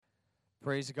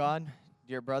Praise God,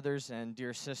 dear brothers and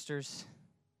dear sisters.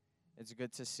 It's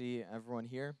good to see everyone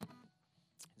here.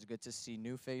 It's good to see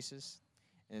new faces,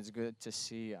 and it's good to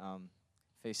see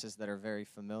faces that are very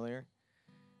familiar,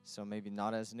 so maybe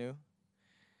not as new.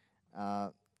 Uh,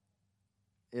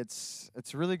 it's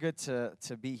really good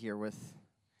to be here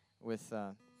with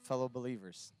fellow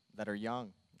believers that are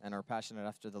young and are passionate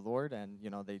after the Lord, and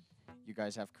you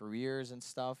guys have careers and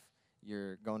stuff.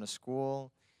 You're going to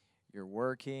school. You're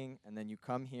working, and then you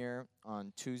come here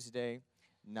on Tuesday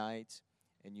night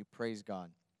and you praise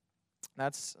God.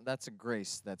 That's a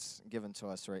grace that's given to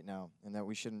us right now, and that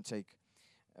we shouldn't take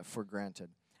for granted.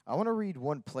 I want to read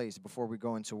one place before we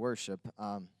go into worship.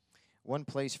 One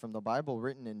place from the Bible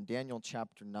written in Daniel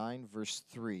chapter 9, verse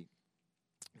 3.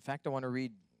 In fact, I want to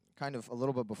read kind of a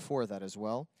little bit before that as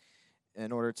well,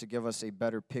 in order to give us a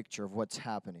better picture of what's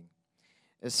happening.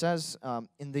 It says,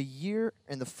 in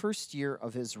the first year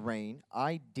of his reign,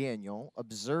 I, Daniel,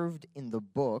 observed in the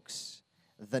books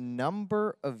the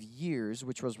number of years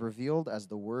which was revealed as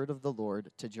the word of the Lord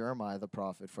to Jeremiah the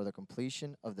prophet for the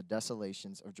completion of the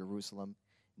desolations of Jerusalem,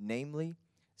 namely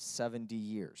 70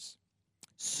 years.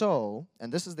 So,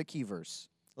 and this is the key verse,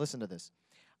 listen to this.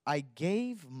 I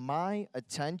gave my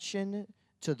attention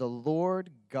to the Lord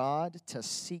God to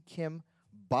seek him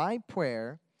by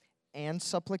prayer and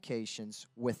supplications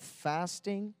with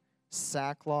fasting,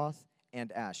 sackcloth,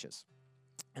 and ashes.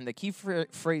 And the key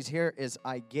phrase here is,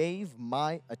 I gave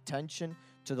my attention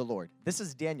to the Lord. This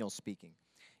is Daniel speaking.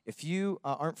 If you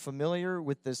aren't familiar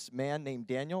with this man named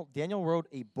Daniel, Daniel wrote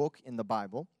a book in the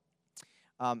Bible.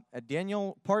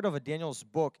 Part of Daniel's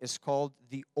book is called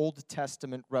the Old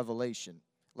Testament Revelation.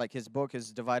 Like, his book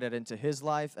is divided into his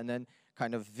life and then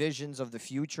kind of visions of the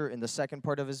future in the second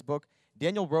part of his book.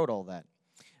 Daniel wrote all that.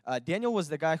 Daniel was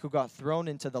the guy who got thrown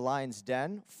into the lion's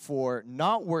den for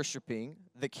not worshiping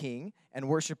the king and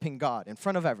worshiping God in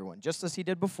front of everyone. Just as he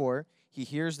did before, he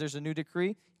hears there's a new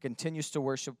decree, continues to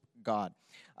worship God.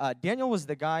 Daniel was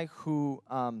the guy who,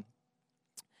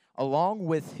 along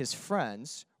with his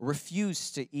friends,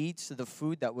 refused to eat the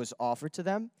food that was offered to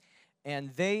them,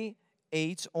 and they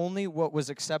ate only what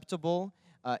was acceptable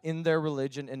in their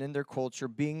religion and in their culture,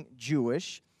 being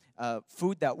Jewish,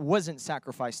 food that wasn't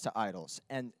sacrificed to idols.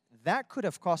 And that could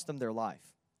have cost them their life.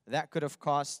 That could have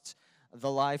cost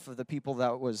the life of the people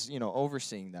that was,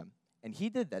 overseeing them. And he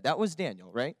did that. That was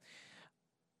Daniel, right?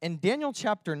 In Daniel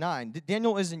chapter 9,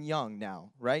 Daniel isn't young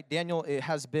now, right? Daniel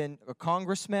has been a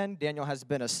congressman. Daniel has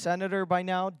been a senator by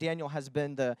now. Daniel has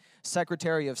been the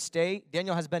Secretary of State.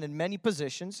 Daniel has been in many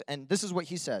positions. And this is what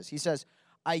he says. He says,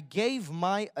 I gave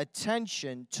my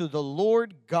attention to the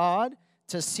Lord God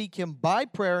to seek him by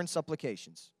prayer and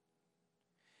supplications.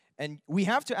 And we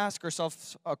have to ask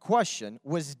ourselves a question.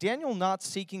 Was Daniel not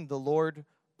seeking the Lord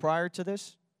prior to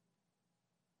this?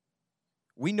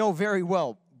 We know very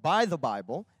well by the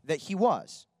Bible that he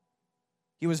was.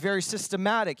 He was very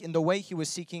systematic in the way he was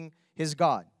seeking his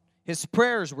God. His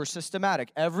prayers were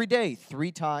systematic every day,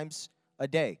 3 times a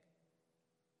day.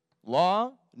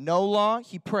 Law, no law,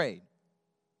 he prayed.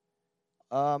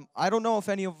 I don't know if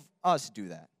any of us do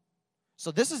that. So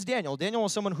this is Daniel. Daniel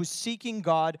was someone who's seeking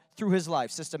God through his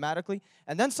life systematically.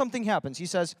 And then something happens. He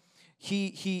says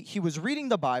he was reading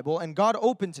the Bible, and God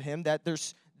opened to him that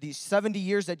there's these 70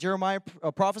 years that Jeremiah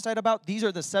prophesied about. These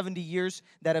are the 70 years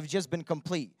that have just been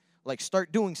complete. Like,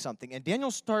 start doing something. And Daniel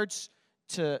starts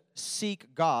to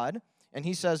seek God, and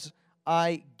he says,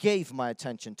 I gave my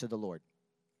attention to the Lord.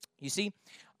 You see,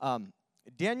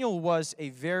 Daniel was a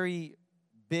very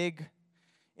big,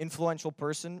 influential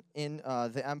person in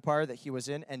the empire that he was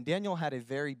in, and Daniel had a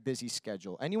very busy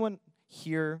schedule. Anyone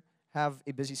here have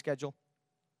a busy schedule?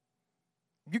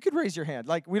 You could raise your hand.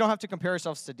 Like, we don't have to compare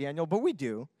ourselves to Daniel, but we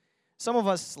do. Some of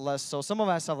us less so. Some of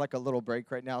us have like a little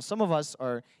break right now. Some of us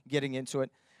are getting into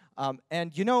it.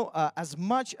 As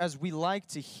much as we like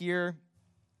to hear,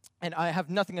 and I have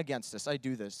nothing against this, I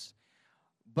do this,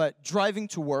 but driving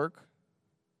to work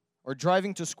or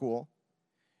driving to school,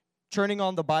 turning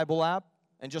on the Bible app,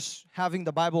 and just having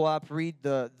the Bible app read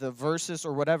the verses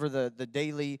or whatever the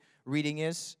daily reading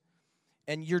is,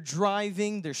 and you're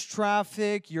driving, there's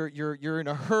traffic, you're in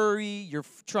a hurry, you're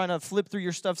trying to flip through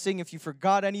your stuff, seeing if you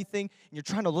forgot anything, and you're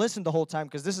trying to listen the whole time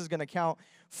because this is going to count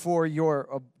for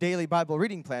your daily Bible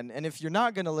reading plan. And if you're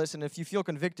not going to listen, if you feel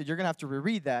convicted, you're going to have to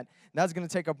reread that, and that's going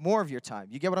to take up more of your time.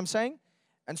 You get what I'm saying?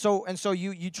 And so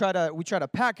we try to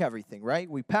pack everything, right?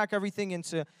 We pack everything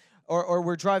into, or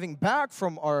we're driving back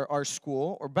from our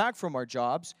school or back from our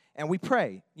jobs, and we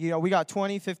pray. We got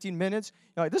 20, 15 minutes.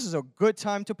 This is a good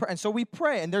time to pray. And so we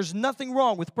pray, and there's nothing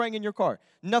wrong with praying in your car.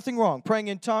 Nothing wrong. Praying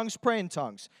in tongues, pray in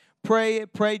tongues. pray,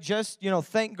 just,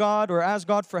 thank God or ask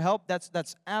God for help.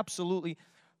 That's absolutely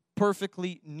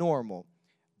perfectly normal.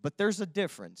 But there's a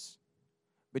difference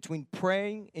between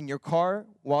praying in your car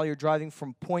while you're driving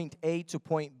from point A to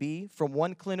point B, from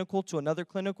one clinical to another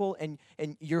clinical, and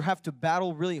you have to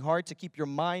battle really hard to keep your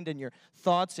mind and your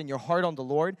thoughts and your heart on the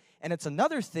Lord. And it's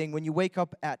another thing when you wake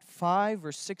up at 5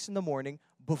 or 6 in the morning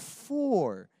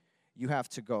before you have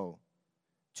to go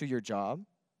to your job,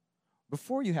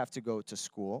 before you have to go to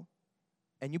school,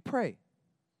 and you pray.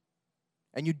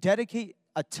 And you dedicate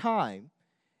a time,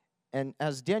 and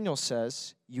as Daniel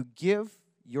says, you give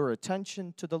your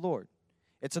attention to the Lord.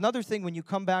 It's another thing when you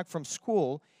come back from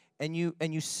school and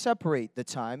you separate the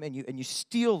time and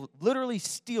you literally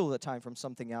steal the time from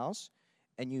something else,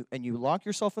 and you lock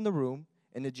yourself in the room,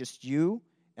 and it's just you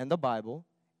and the Bible,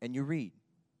 and you read.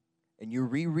 And you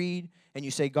reread, and you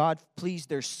say, God, please,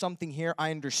 there's something here. I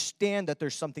understand that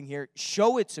there's something here.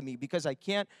 Show it to me, because I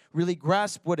can't really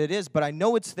grasp what it is, but I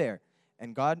know it's there.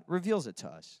 And God reveals it to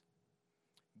us.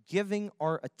 Giving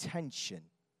our attention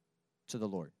to the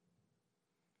Lord.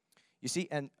 You see,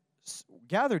 and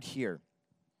gathered here,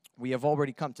 we have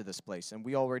already come to this place, and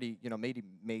we already,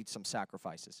 made some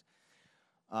sacrifices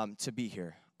to be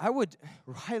here. I would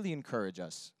highly encourage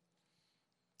us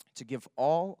to give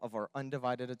all of our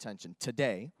undivided attention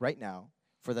today, right now,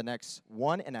 for the next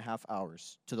 1.5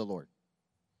 hours to the Lord.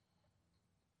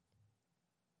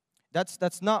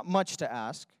 That's not much to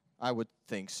ask, I would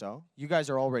think so. You guys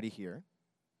are already here.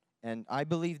 And I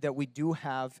believe that we do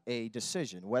have a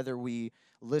decision, whether we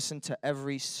listen to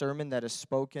every sermon that is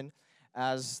spoken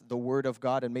as the Word of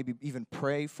God and maybe even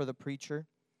pray for the preacher,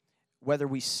 whether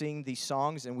we sing these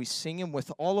songs and we sing them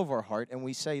with all of our heart and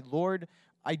we say, Lord,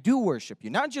 I do worship you,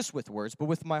 not just with words, but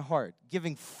with my heart,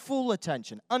 giving full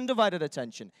attention, undivided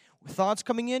attention, thoughts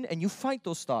coming in, and you fight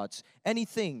those thoughts,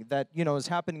 anything that, is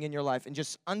happening in your life, and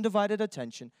just undivided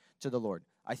attention to the Lord.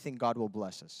 I think God will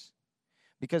bless us.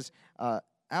 Because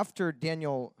after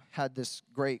Daniel had this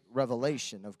great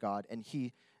revelation of God, and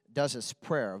he does his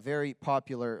prayer, a very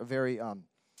popular, a very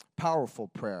powerful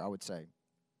prayer, I would say.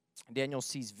 Daniel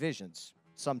sees visions.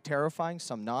 Some terrifying,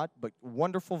 some not, but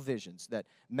wonderful visions that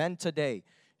men today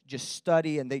just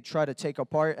study and they try to take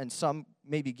apart, and some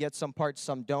maybe get some parts,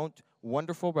 some don't.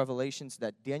 Wonderful revelations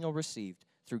that Daniel received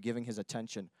through giving his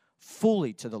attention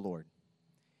fully to the Lord.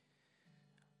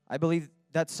 I believe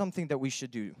that's something that we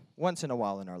should do once in a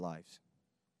while in our lives.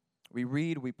 We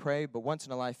read, we pray, but once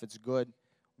in a life it's good.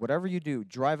 Whatever you do,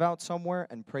 drive out somewhere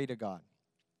and pray to God.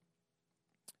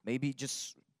 Maybe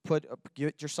just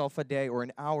get yourself a day or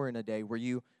an hour in a day where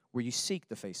you seek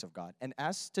the face of God. And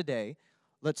as today,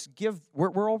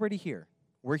 we're already here.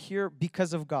 We're here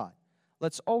because of God.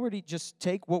 Let's already just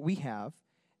take what we have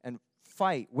and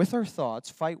fight with our thoughts,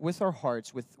 fight with our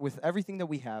hearts, with everything that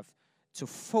we have, to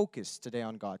focus today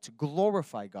on God, to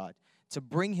glorify God, to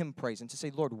bring Him praise, and to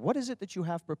say, Lord, what is it that you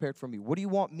have prepared for me? What do you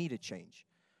want me to change?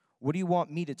 What do you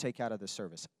want me to take out of this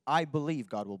service? I believe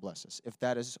God will bless us if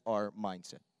that is our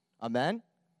mindset. Amen?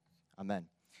 Amen.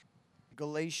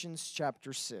 Galatians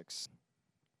chapter 6.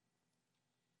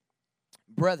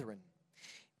 Brethren,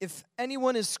 if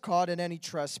anyone is caught in any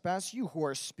trespass, you who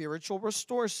are spiritual,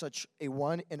 restore such a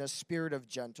one in a spirit of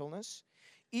gentleness,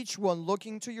 each one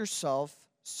looking to yourself,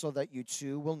 so that you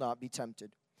too will not be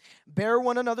tempted. Bear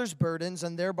one another's burdens,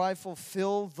 and thereby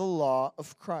fulfill the law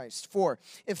of Christ. For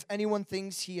if anyone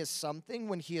thinks he is something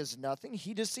when he is nothing,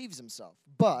 he deceives himself.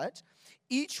 But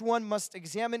each one must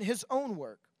examine his own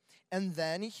work, and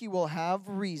then he will have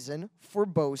reason for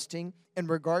boasting in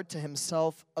regard to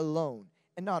himself alone,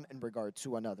 and not in regard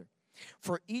to another.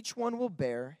 For each one will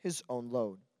bear his own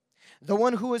load. The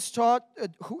one who is taught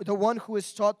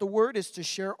the word is to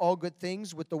share all good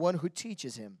things with the one who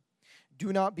teaches him.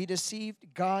 Do not be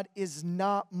deceived. God is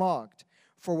not mocked.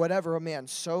 For whatever a man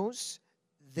sows,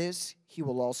 this he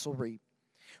will also reap.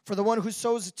 For the one who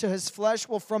sows to his flesh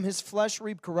will from his flesh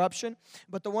reap corruption,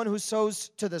 but the one who sows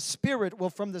to the Spirit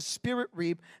will from the Spirit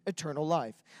reap eternal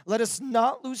life. Let us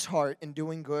not lose heart in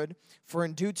doing good, for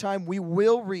in due time we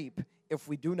will reap if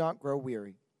we do not grow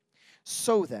weary.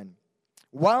 So then,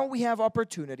 while we have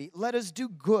opportunity, let us do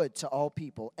good to all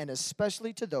people, and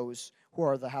especially to those who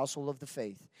are the household of the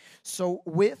faith. So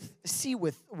see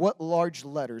with what large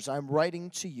letters I am writing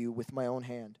to you with my own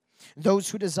hand. Those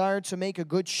who desire to make a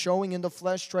good showing in the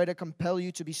flesh try to compel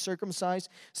you to be circumcised,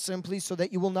 simply so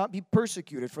that you will not be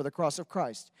persecuted for the cross of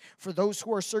Christ. For those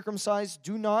who are circumcised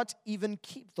do not even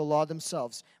keep the law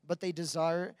themselves, but they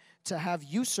desire to have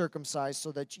you circumcised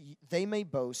so that they may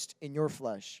boast in your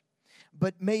flesh.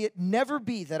 But may it never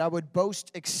be that I would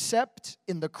boast except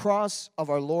in the cross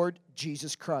of our Lord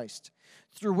Jesus Christ,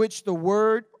 through which the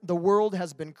world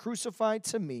has been crucified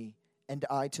to me, and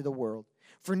I to the world.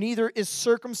 For neither is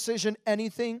circumcision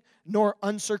anything, nor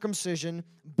uncircumcision,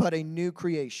 but a new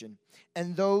creation.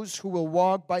 And those who will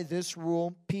walk by this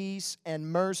rule, peace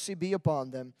and mercy be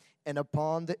upon them, and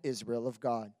upon the Israel of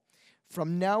God.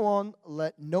 From now on,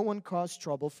 let no one cause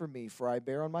trouble for me, for I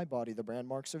bear on my body the brand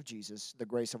marks of Jesus. The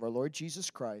grace of our Lord Jesus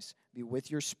Christ be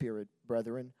with your spirit,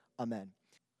 brethren. Amen.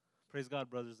 Praise God,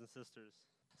 brothers and sisters.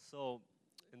 So,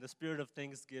 in the spirit of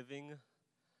Thanksgiving,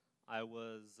 I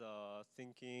was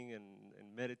thinking and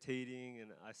meditating,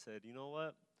 and I said, you know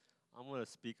what? I'm going to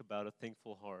speak about a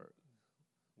thankful heart.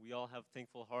 We all have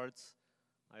thankful hearts,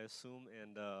 I assume,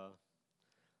 and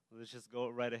let's just go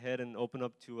right ahead and open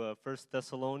up to 1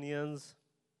 Thessalonians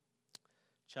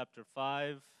chapter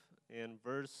 5 and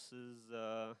verses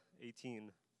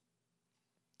 18.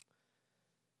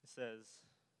 It says,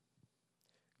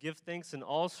 "Give thanks in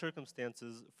all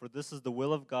circumstances, for this is the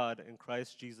will of God in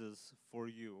Christ Jesus for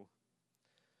you."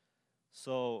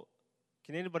 So,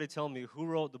 can anybody tell me who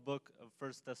wrote the book of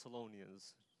 1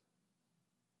 Thessalonians?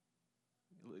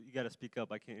 You got to speak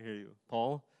up. I can't hear you.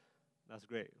 Paul? That's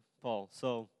great. Paul.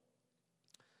 So,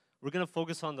 we're going to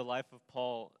focus on the life of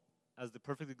Paul as the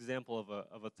perfect example of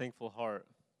a thankful heart.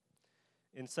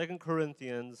 In 2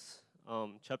 Corinthians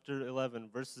chapter 11,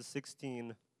 verses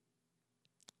 16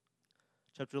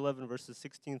 to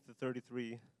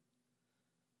 33.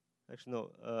 Actually,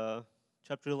 no.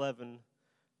 Chapter 11,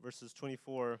 verses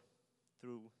 24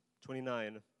 through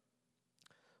 29.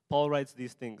 Paul writes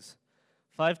these things.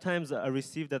 5 times I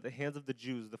received at the hands of the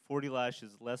Jews the 40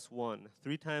 lashes less one.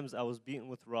 3 times I was beaten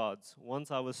with rods.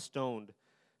 Once I was stoned.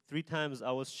 3 times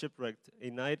I was shipwrecked. A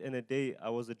night and a day I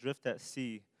was adrift at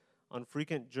sea, on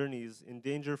frequent journeys, in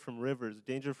danger from rivers,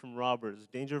 danger from robbers,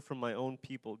 danger from my own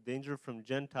people, danger from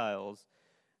Gentiles,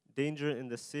 danger in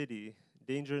the city,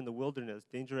 danger in the wilderness,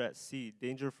 danger at sea,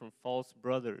 danger from false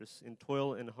brothers, in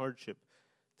toil and hardship,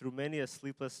 through many a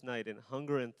sleepless night, in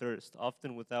hunger and thirst,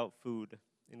 often without food,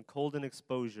 in cold and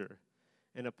exposure.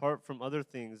 And apart from other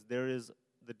things, there is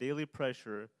the daily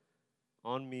pressure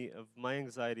on me of my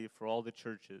anxiety for all the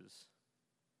churches.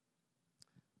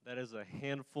 That is a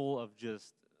handful of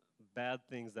just bad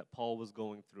things that Paul was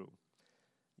going through.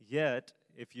 Yet,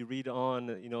 if you read on,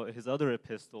 his other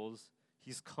epistles,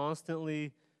 he's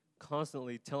constantly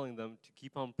telling them to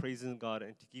keep on praising God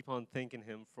and to keep on thanking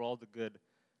Him for all the good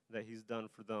that He's done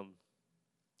for them.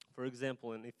 For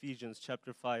example, in Ephesians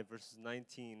chapter 5, verses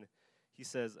 19, he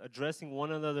says, "Addressing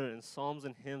one another in psalms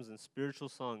and hymns and spiritual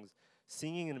songs,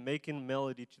 singing and making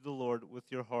melody to the Lord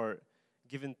with your heart,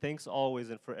 giving thanks always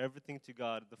and for everything to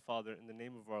God the Father in the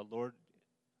name of our Lord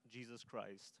Jesus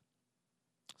Christ."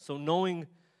 So knowing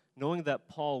that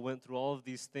Paul went through all of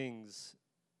these things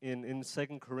in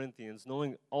 2 Corinthians,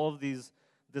 knowing all of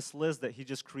this list that he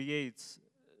just creates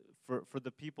for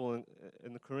the people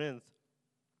in the Corinth,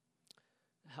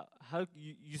 how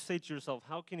you say to yourself,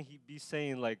 how can he be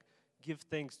saying, like, give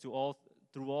thanks through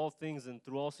all things and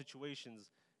through all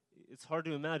situations? It's hard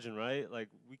to imagine, right? Like,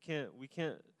 we can't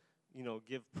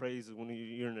give praise when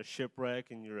you're in a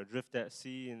shipwreck and you're adrift at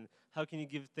sea, and how can you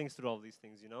give thanks through all these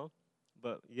things,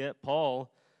 But yet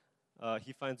Paul,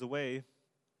 he finds a way,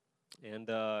 and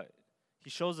he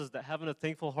shows us that having a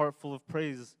thankful heart full of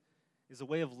praise is a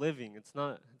way of living. It's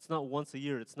not once a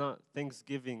year. It's not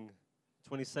Thanksgiving,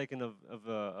 22nd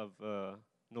of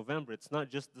November. It's not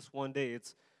just this one day.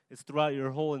 It's throughout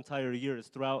your whole entire year. It's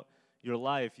throughout your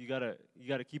life. You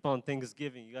gotta keep on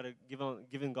Thanksgiving. You gotta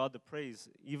giving God the praise,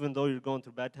 even though you're going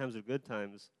through bad times or good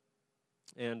times.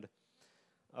 And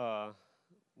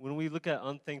when we look at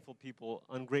unthankful people,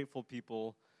 ungrateful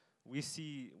people, we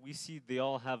see they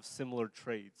all have similar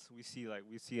traits. We see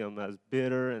them as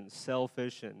bitter and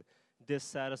selfish and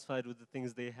dissatisfied with the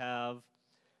things they have,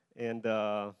 and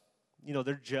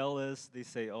they're jealous. They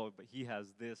say, "Oh, but he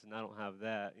has this and I don't have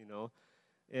that,"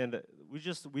 And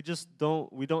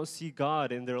we don't see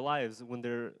God in their lives when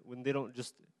they don't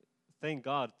just thank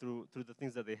God through the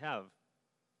things that they have.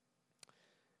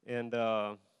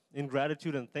 And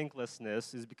ingratitude and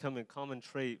thanklessness is becoming a common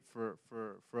trait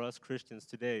for us Christians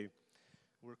today.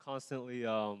 We're constantly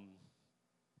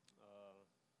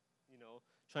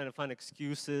trying to find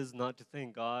excuses not to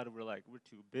thank God. We're like, we're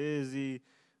too busy.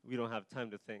 We don't have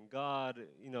time to thank God.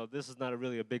 This is not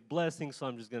really a big blessing, so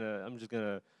I'm just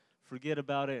gonna forget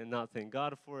about it and not thank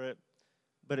God for it.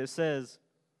 But it says,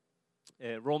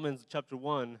 Romans chapter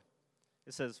 1,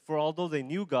 it says, "For although they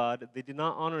knew God, they did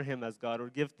not honor Him as God or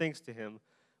give thanks to Him,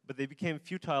 but they became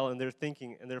futile in their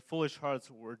thinking, and their foolish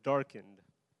hearts were darkened."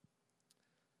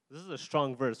 This is a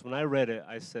strong verse. When I read it,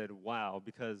 I said, wow,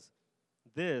 because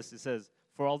it says,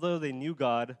 "For although they knew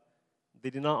God, they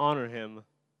did not honor him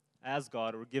as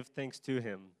God or give thanks to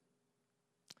him.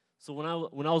 So when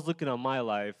I was looking at my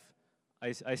life,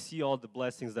 I see all the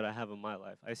blessings that I have in my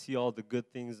life. I see all the good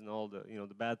things and all the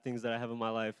the bad things that I have in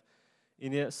my life.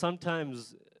 And yet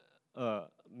sometimes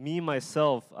me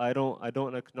myself, I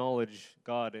don't acknowledge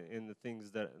God in the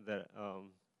things that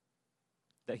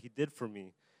He did for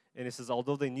me. And it says,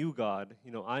 although they knew God,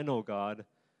 I know God,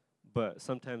 but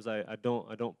sometimes I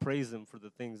don't praise Him for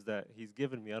the things that He's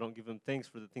given me. I don't give Him thanks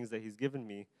for the things that He's given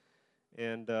me.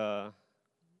 And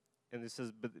it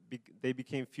says, but they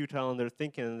became futile in their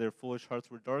thinking, and their foolish hearts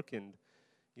were darkened.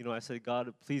 I said,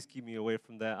 God, please keep me away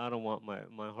from that. I don't want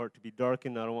my heart to be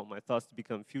darkened. I don't want my thoughts to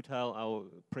become futile. I will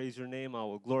praise your name. I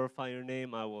will glorify your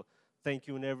name. I will thank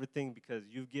you in everything because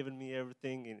you've given me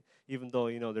everything. And even though,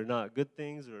 they're not good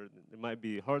things or there might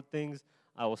be hard things,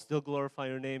 I will still glorify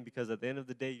your name because at the end of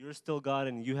the day, you're still God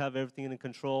and you have everything in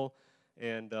control.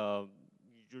 And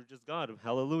you're just God.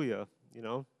 Hallelujah,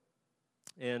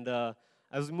 And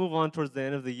as we move on towards the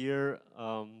end of the year,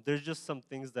 there's just some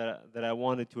things that I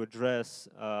wanted to address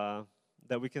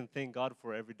that we can thank God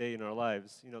for every day in our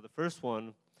lives. The first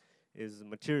one is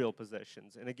material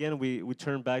possessions. And again, we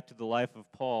turn back to the life of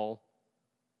Paul.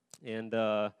 And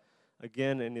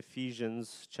again, in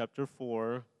Ephesians chapter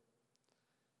 4,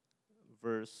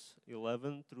 verse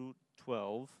 11 through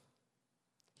 12,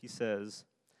 he says,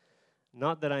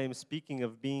 "Not that I am speaking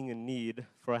of being in need,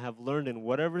 for I have learned in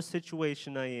whatever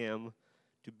situation I am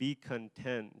to be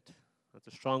content." That's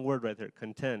a strong word right there,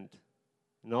 content.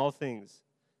 In all things,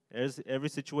 every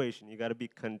situation, you got to be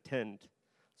content.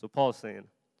 So Paul's saying,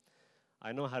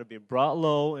 "I know how to be brought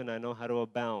low, and I know how to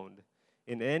abound.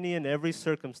 In any and every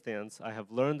circumstance, I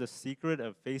have learned the secret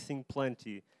of facing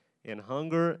plenty in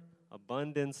hunger,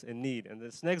 abundance, and need." And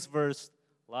this next verse,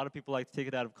 a lot of people like to take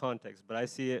it out of context, but I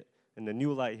see it in the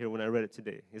new light here when I read it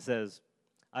today. It says,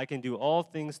 "I can do all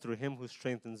things through him who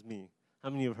strengthens me." How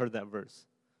many of you have heard that verse?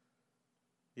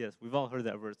 Yes, we've all heard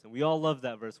that verse, and we all love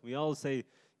that verse. We all say,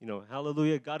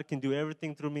 hallelujah, God can do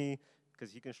everything through me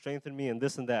because He can strengthen me and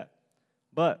this and that.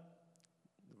 But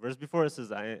the verse before it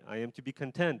says, I am to be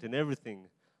content in everything.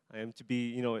 I am to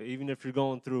be, even if you're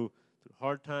going through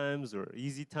hard times or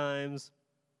easy times,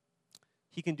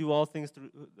 He can do all things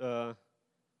through,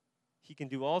 He can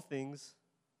do all things.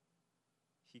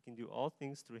 He can do all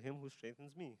things through Him who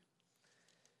strengthens me.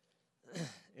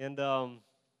 And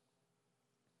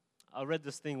I read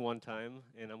this thing one time,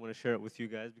 and I'm going to share it with you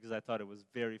guys because I thought it was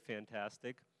very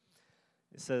fantastic.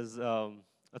 It says, a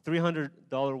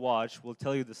 $300 watch will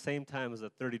tell you the same time as a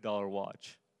 $30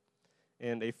 watch.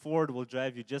 And a Ford will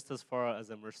drive you just as far as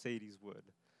a Mercedes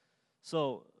would.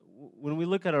 So when we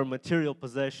look at our material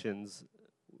possessions,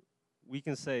 we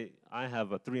can say, I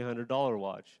have a $300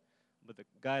 watch. But the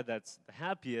guy that's the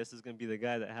happiest is going to be the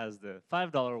guy that has the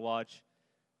 $5 watch.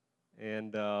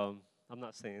 And I'm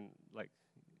not saying, like,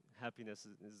 happiness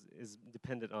is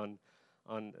dependent on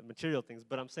material things,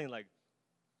 but I'm saying, like,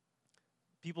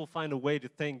 people find a way to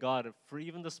thank God for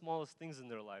even the smallest things in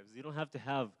their lives. You don't have to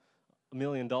have $1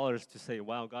 million to say,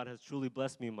 wow, God has truly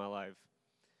blessed me in my life.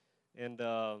 And,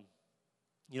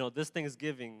 this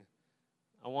Thanksgiving,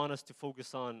 I want us to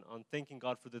focus on thanking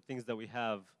God for the things that we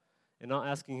have and not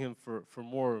asking Him for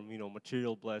more,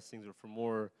 material blessings or for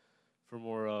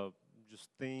more just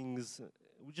things.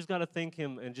 We just got to thank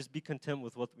Him and just be content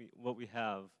with what we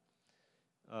have.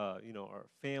 Our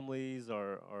families,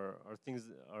 our things,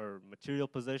 our material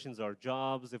possessions, our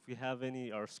jobs, if we have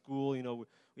any, our school.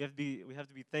 We have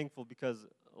to be thankful because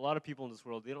a lot of people in this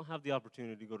world, they don't have the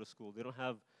opportunity to go to school. They don't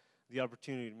have the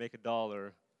opportunity to make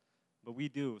 $1, but we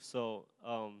do. So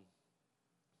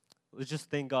let's just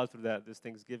thank God for that this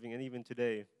Thanksgiving and even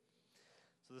today.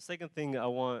 So the second thing I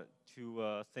want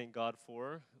to thank God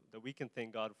for, that we can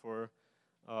thank God for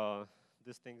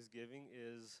this Thanksgiving,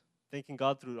 is thanking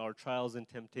God through our trials and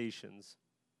temptations.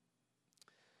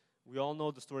 We all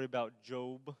know the story about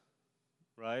Job,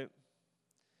 right?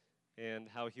 And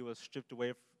how he was stripped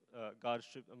away.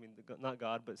 Not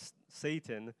God, but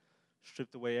Satan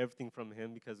stripped away everything from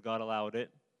him because God allowed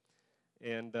it.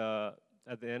 And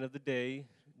at the end of the day,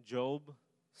 Job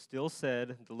still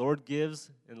said, "The Lord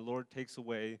gives and the Lord takes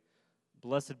away.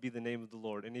 Blessed be the name of the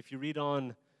Lord." And if you read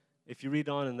on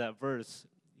in that verse,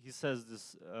 he says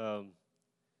this,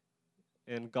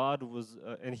 and God was,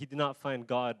 and he did not find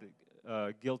God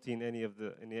guilty in any of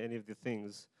the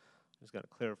things. I just got to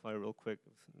clarify real quick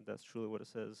if that's truly what it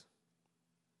says.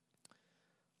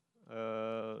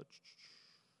 It's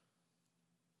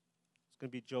going to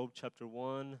be Job chapter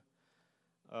 1,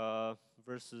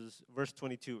 verse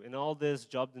 22. In all this,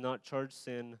 Job did not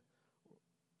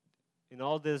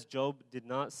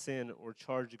sin or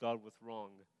charge God with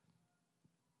wrong.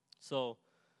 So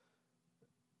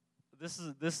this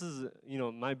is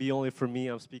might be only for me.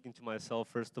 I'm speaking to myself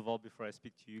first of all before I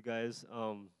speak to you guys.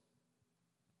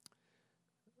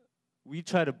 We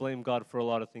try to blame God for a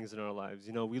lot of things in our lives.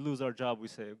 We lose our job. We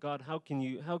say, God, how can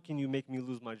you make me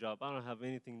lose my job? I don't have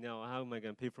anything now. How am I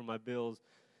going to pay for my bills?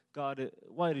 God,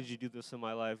 why did you do this in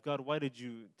my life? God, why did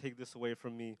you take this away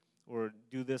from me or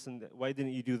do this and that? Why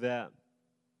didn't you do that?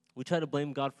 We try to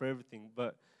blame God for everything,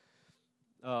 but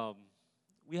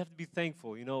we have to be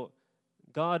thankful.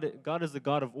 God is the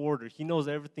God of order. He knows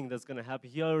everything that's going to happen.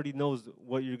 He already knows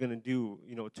what you're going to do,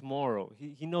 tomorrow.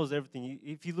 He knows everything.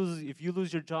 If you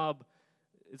lose your job,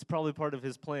 it's probably part of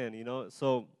His plan,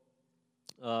 So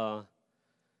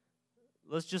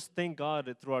let's just thank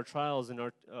God through our trials and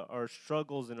our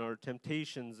struggles and our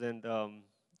temptations, and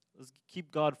let's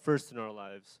keep God first in our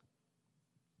lives.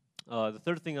 The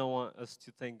third thing I want us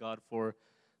to thank God for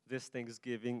this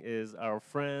Thanksgiving is our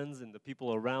friends and the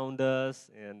people around us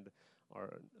and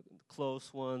our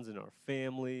close ones and our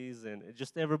families and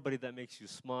just everybody that makes you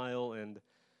smile. And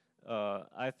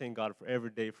I thank God for every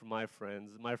day for my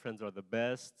friends. My friends are the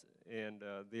best, and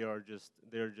they're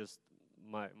just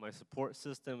my support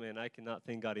system. And I cannot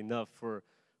thank God enough for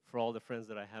all the friends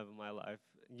that I have in my life.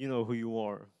 You know who you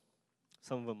are.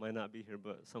 Some of them might not be here,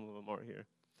 but some of them are here.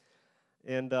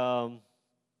 And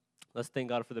let's thank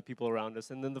God for the people around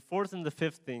us. And then the fourth and the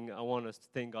fifth thing I want us to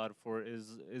thank God for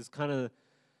is kind of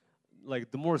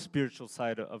like the more spiritual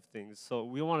side of things. So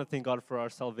we want to thank God for our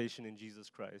salvation in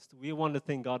Jesus Christ. We want to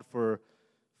thank God for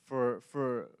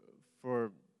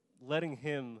letting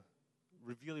Him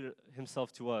reveal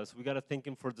Himself to us. We got to thank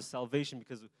Him for the salvation,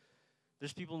 because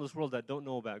there's people in this world that don't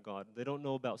know about God. They don't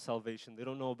know about salvation. They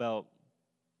don't know about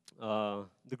the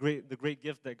great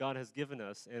gift that God has given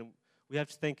us. And we have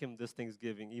to thank Him this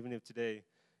Thanksgiving, even if today,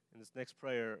 in this next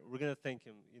prayer, we're going to thank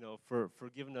Him, for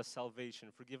giving us salvation,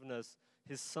 for giving us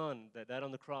His Son that died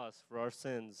on the cross for our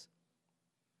sins.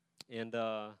 And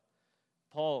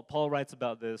Paul writes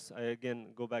about this. I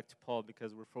again go back to Paul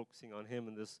because we're focusing on him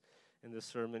in this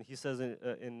sermon. He says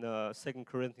in 2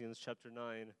 Corinthians chapter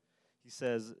 9, he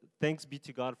says, "Thanks be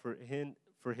to God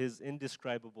for His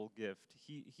indescribable gift."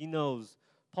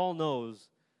 Paul knows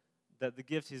that the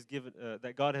gift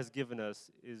that God has given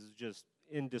us is just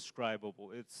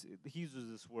indescribable. He uses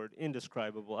this word,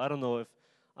 indescribable. I don't know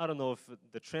if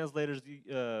the translators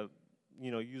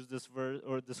use this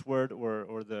word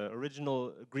or the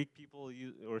original Greek people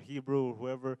or Hebrew or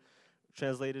whoever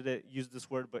translated it used this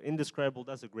word, but indescribable,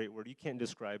 that's a great word. You can't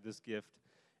describe this gift,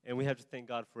 and we have to thank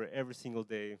God for it every single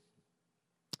day.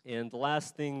 And the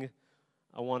last thing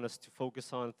I want us to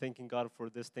focus on thanking God for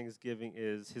this Thanksgiving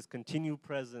is His continued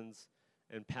presence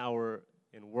and power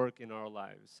and work in our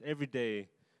lives. Every day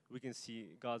we can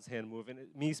see God's hand move. And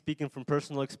me speaking from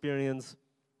personal experience,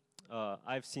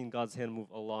 I've seen God's hand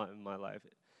move a lot in my life.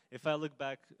 If I look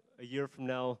back a year from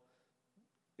now,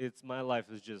 my life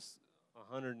is just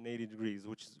 180 degrees,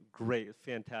 which is great,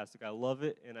 fantastic. I love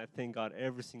it, and I thank God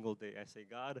every single day. I say,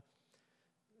 God,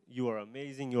 you are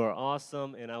amazing, you are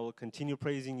awesome, and I will continue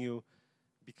praising you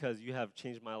because you have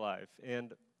changed my life.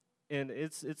 And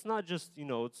it's not just,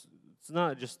 it's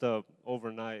not just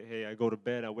overnight, hey, I go to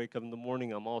bed, I wake up in the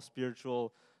morning, I'm all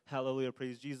spiritual, hallelujah,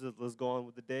 praise Jesus, let's go on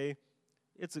with the day.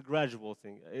 It's a gradual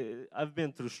thing. I've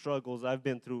been through struggles, I've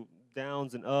been through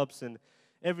downs and ups, and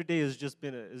every day has just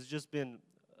been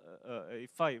a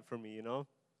fight for me,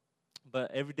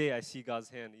 But every day I see God's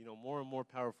hand, more and more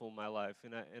powerful in my life,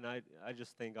 and I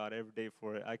just thank God every day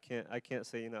for it. I can't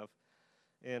say enough.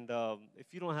 And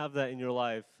if you don't have that in your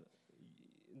life,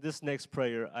 this next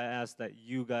prayer, I ask that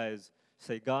you guys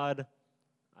say, God,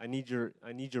 I need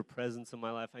your presence in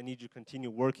my life. I need you to continue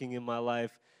working in my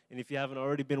life. And if you haven't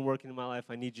already been working in my life,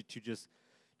 I need you to just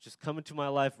come into my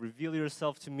life, reveal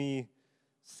yourself to me,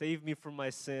 save me from my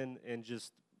sin, and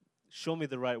just show me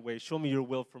the right way. Show me your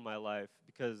will for my life,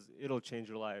 because it'll change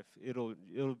your life.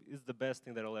 It's the best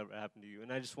thing that'll ever happen to you.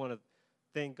 And I just want to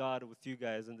thank God with you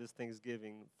guys in this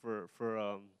Thanksgiving for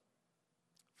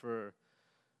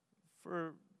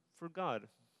God.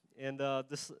 And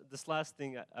this last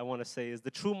thing I want to say is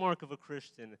the true mark of a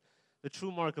Christian, the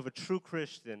true mark of a true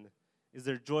Christian is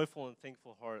their joyful and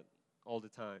thankful heart all the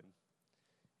time.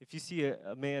 If you see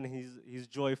a man, he's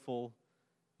joyful.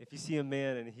 If you see a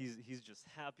man and he's just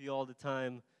happy all the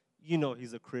time,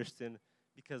 he's a Christian,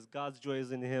 because God's joy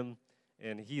is in him,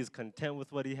 and he is content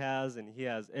with what he has, and he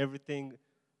has everything.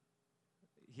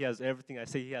 He has everything. I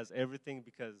say he has everything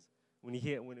because when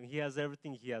he has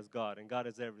everything, he has God, and God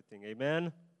is everything.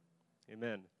 Amen?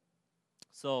 Amen.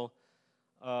 So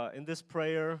in this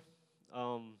prayer,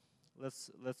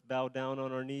 let's bow down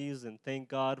on our knees and thank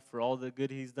God for all the good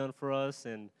He's done for us,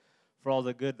 and for all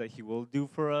the good that He will do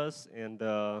for us. And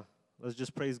let's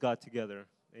just praise God together.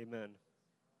 Amen.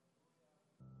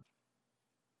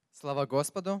 Слава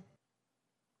Господу!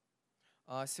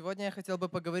 Сегодня я хотел бы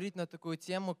поговорить на такую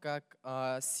тему, как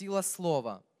сила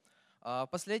слова. В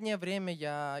последнее время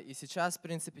я и сейчас, в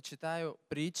принципе, читаю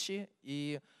притчи,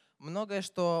 и многое,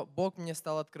 что Бог мне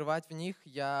стал открывать в них,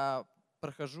 я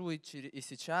прохожу и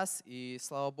сейчас, и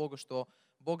слава Богу, что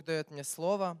Бог дает мне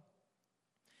слово.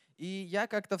 И я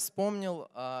как-то вспомнил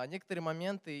некоторые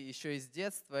моменты еще из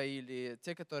детства или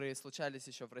те, которые случались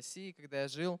еще в России, когда я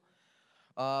жил.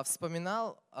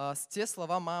 Вспоминал те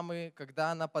слова мамы,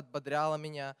 когда она подбодряла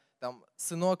меня, там,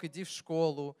 сынок, иди в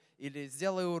школу, или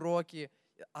сделай уроки,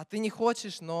 а ты не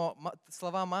хочешь, но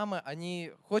слова мамы,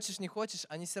 они, хочешь, не хочешь,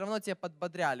 они все равно тебя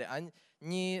подбодряли,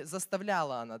 не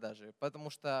заставляла она даже, потому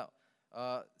что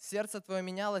сердце твое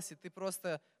менялось, и ты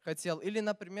просто хотел, или,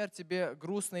 например, тебе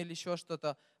грустно или еще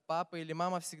что-то, папа или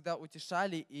мама всегда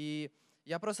утешали, и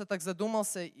я просто так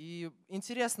задумался, и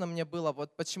интересно мне было,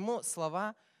 вот почему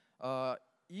слова,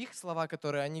 их слова,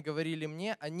 которые они говорили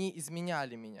мне, они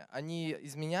изменяли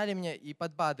меня и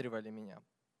подбадривали меня.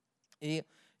 И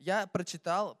я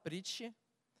прочитал притчи,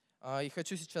 и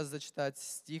хочу сейчас зачитать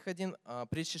стих один,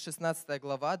 притчи 16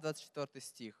 глава, 24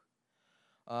 стих.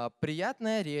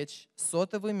 «Приятная речь,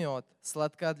 сотовый мед,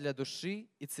 сладка для души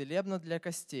и целебна для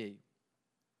костей».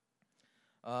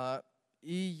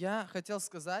 И я хотел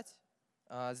сказать,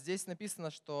 здесь написано,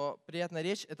 что приятная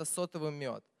речь – это сотовый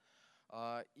мед.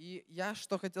 И я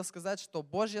что хотел сказать, что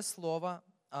Божье Слово,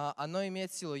 оно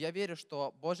имеет силу. Я верю,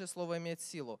 что Божье Слово имеет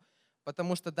силу,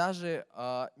 потому что даже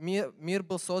мир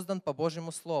был создан по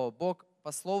Божьему Слову. Бог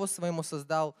по Слову Своему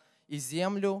создал и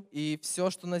землю, и все,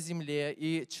 что на земле,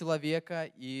 и человека,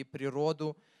 и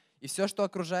природу, и все, что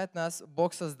окружает нас,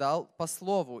 Бог создал по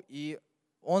Слову, и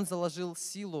Он заложил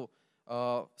силу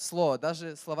в Слово,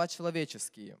 даже слова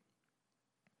человеческие.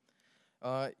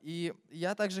 И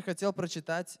я также хотел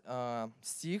прочитать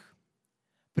стих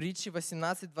притчи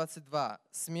 18:22.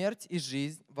 «Смерть и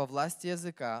жизнь во власти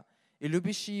языка, и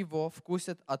любящие его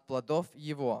вкусят от плодов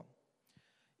его».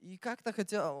 И как-то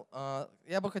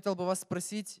я бы хотел вас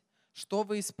спросить, что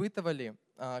вы испытывали,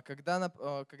 когда,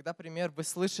 например, вы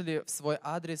слышали в свой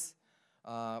адрес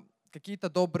какие-то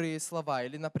добрые слова,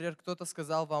 или, например, кто-то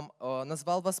сказал вам,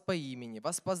 назвал вас по имени,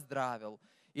 вас поздравил,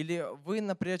 или вы,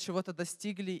 например, чего-то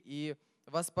достигли и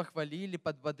вас похвалили,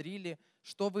 подбодрили,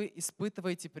 что вы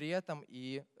испытываете при этом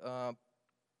и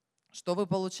что вы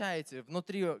получаете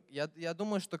внутри. Я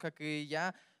думаю, что, как и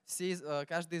я,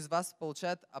 каждый из вас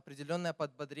получает определенное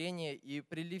подбодрение и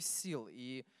прилив сил.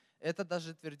 И это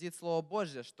даже твердит Слово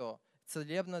Божье, что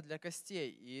целебно для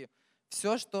костей. И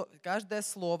каждое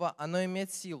слово, оно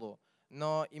имеет силу,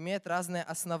 но имеет разные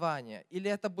основания. Или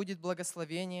это будет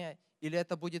благословение, или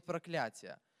это будет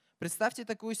проклятие. Представьте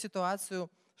такую ситуацию,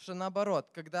 что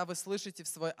наоборот, когда вы слышите в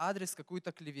свой адрес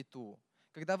какую-то клевету,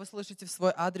 когда вы слышите в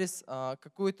свой адрес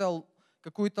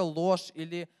какую-то ложь,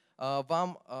 или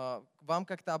вам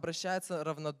как-то обращаются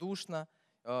равнодушно,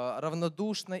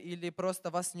 или просто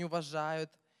вас не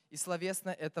уважают, и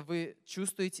словесно это вы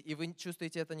чувствуете, и вы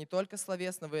чувствуете это не только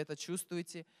словесно, вы это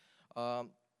чувствуете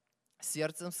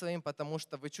сердцем своим, потому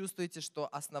что вы чувствуете, что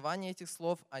основания этих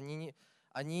слов, они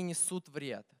несут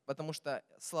вред, потому что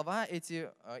слова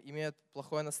эти имеют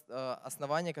плохое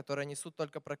основание, которое несут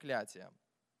только проклятие.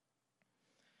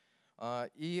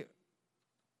 И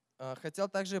хотел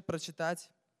также прочитать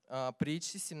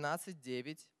притчи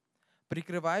 17:9.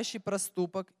 «Прикрывающий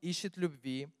проступок ищет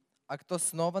любви, а кто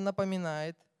снова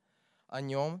напоминает о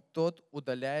нем, тот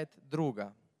удаляет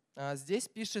друга». Здесь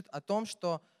пишет о том,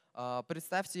 что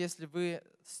представьте, если вы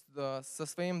со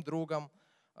своим другом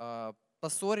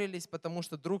поссорились, потому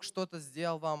что друг что-то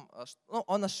сделал вам,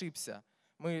 он ошибся.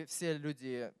 Мы все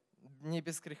люди не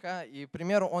без греха, и, к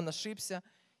примеру, он ошибся,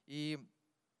 и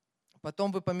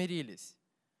потом вы помирились.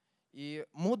 И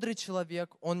мудрый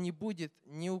человек, он не будет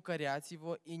ни укорять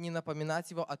его и не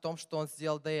напоминать его о том, что он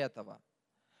сделал до этого.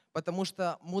 Потому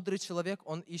что мудрый человек,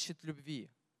 он ищет любви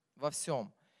во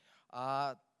всем.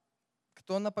 А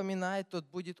кто напоминает, тот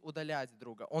будет удалять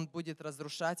друга. Он будет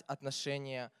разрушать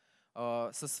отношения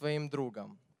со своим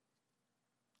другом.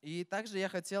 И также я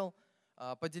хотел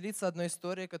поделиться одной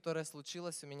историей, которая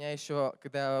случилась у меня еще,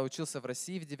 когда я учился в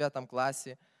России в 9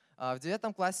 классе. В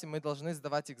 9 классе мы должны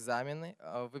сдавать экзамены,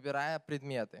 выбирая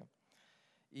предметы.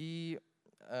 И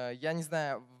я не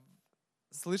знаю,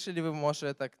 слышали вы, может,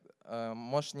 это,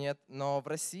 может, нет, но в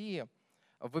России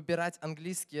выбирать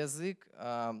английский язык,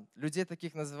 людей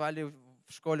таких называли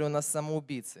в школе у нас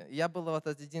самоубийцы. Я был вот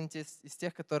один из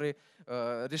тех, который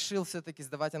решил все-таки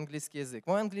сдавать английский язык.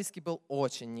 Мой английский был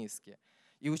очень низкий,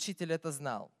 и учитель это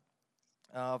знал.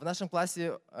 В нашем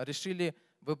классе решили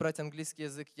выбрать английский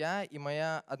язык я и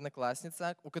моя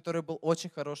одноклассница, у которой был очень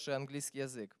хороший английский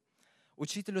язык.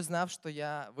 Учитель, узнав, что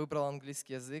я выбрал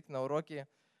английский язык, на уроке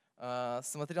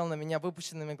смотрел на меня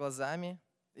выпущенными глазами,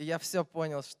 и я все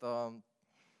понял, что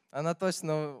она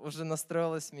точно уже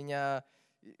настроилась меня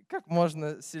как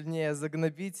можно сильнее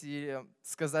загнобить и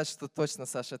сказать, что точно,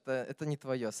 Саша, это не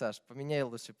твое, Саш, поменяй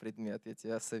лучше предмет, я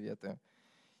тебе советую.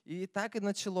 И так и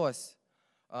началось.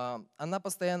 Она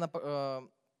постоянно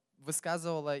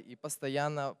высказывала и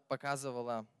постоянно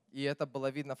показывала, и это было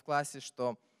видно в классе,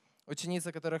 что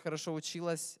ученица, которая хорошо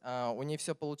училась, у нее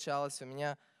все получалось, у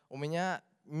меня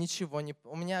ничего не...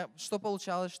 У меня что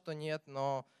получалось, что нет,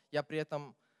 но я при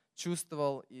этом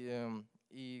чувствовал,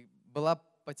 и была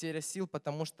потеря сил,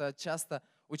 потому что часто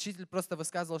учитель просто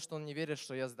высказывал, что он не верит,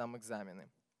 что я сдам экзамены.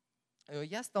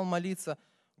 Я стал молиться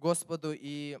Господу,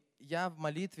 и я в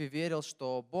молитве верил,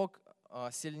 что Бог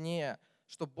сильнее,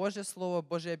 что Божье Слово,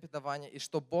 Божье обетование, и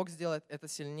что Бог сделает это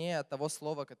сильнее от того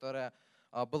слова, которое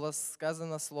было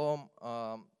сказано словом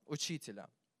учителя.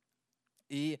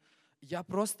 И я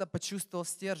просто почувствовал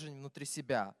стержень внутри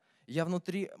себя.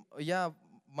 Я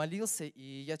молился, и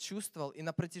я чувствовал, и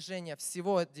на протяжении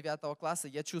всего 9 класса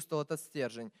я чувствовал этот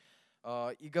стержень.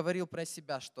 И говорил про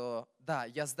себя, что да,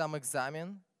 я сдам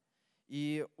экзамен,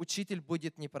 и учитель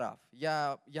будет неправ.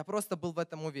 Я просто был в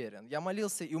этом уверен. Я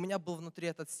молился, и у меня был внутри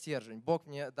этот стержень. Бог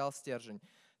мне дал стержень.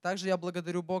 Также я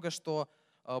благодарю Бога, что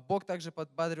Бог также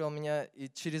подбадривал меня и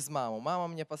через маму. Мама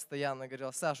мне постоянно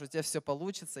говорила: Саша, у тебя все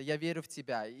получится, я верю в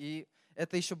тебя. И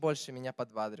это еще больше меня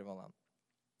подбадривало.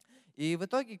 И в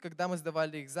итоге, когда мы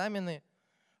сдавали экзамены,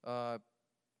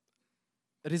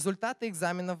 результаты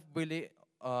экзаменов были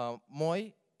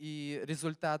мой и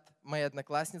результат моей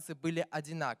одноклассницы были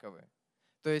одинаковы.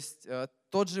 То есть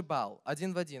тот же балл,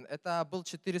 1 в 1. Это был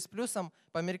 4 с плюсом.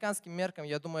 По американским меркам,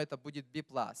 я думаю, это будет B+.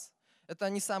 Это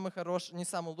не самый хороший, не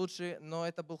самый лучший, но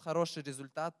это был хороший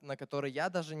результат, на который я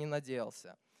даже не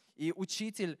надеялся. И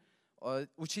учитель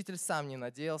сам не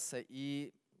надеялся.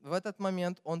 И в этот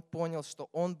момент он понял, что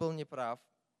он был неправ.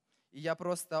 И я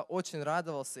просто очень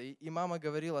радовался. И мама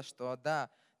говорила, что да,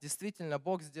 действительно,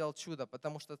 Бог сделал чудо,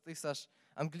 потому что ты, Саш,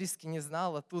 английский не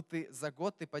знал, а тут за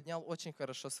год ты поднял очень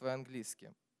хорошо свой английский.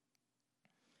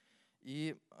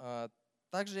 И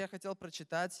также я хотел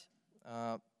прочитать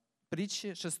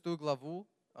притчи 6 главу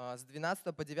с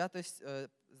 12 по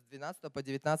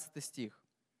 19 стих.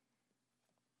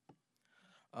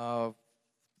 В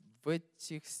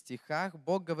этих стихах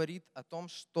Бог говорит о том,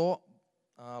 что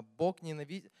Бог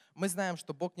ненавидит. Мы знаем,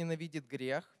 что Бог ненавидит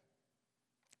грех.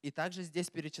 И также здесь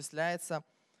перечисляется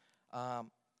о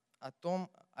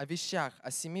вещах,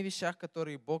 о 7 вещах,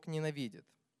 которые Бог ненавидит.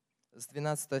 С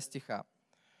 12 стиха.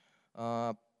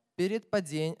 Перед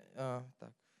падением...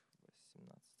 Так,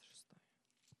 18, 6.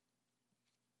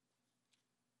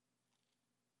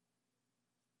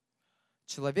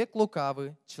 Человек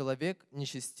лукавый, человек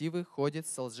нечестивый ходит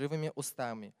со лживыми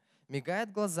устами,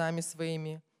 мигает глазами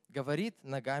своими, говорит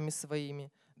ногами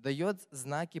своими, дает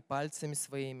знаки пальцами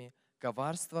своими,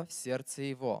 коварство в сердце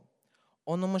его.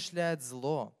 Он умышляет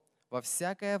зло, во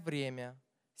всякое время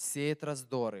сеет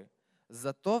раздоры.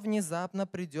 Зато внезапно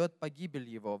придет погибель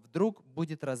его, вдруг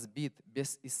будет разбит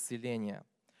без исцеления.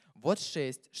 Вот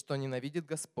 6, что ненавидит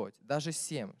Господь, даже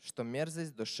 7, что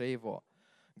мерзость в душе его.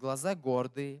 Глаза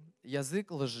гордые, язык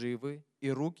лживый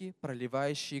и руки,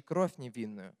 проливающие кровь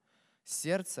невинную.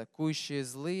 Сердце, кующее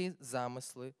злые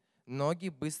замыслы, ноги,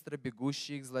 быстро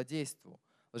бегущие к злодейству.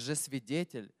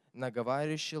 Лжесвидетель,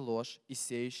 наговаривающий ложь и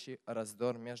сеющий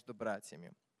раздор между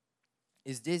братьями.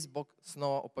 И здесь Бог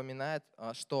снова упоминает,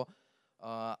 что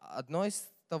одно из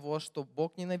того, что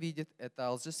Бог ненавидит,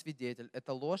 это лжесвидетель,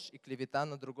 это ложь и клевета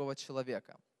на другого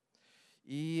человека.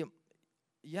 И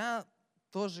я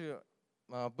тоже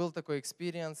был такой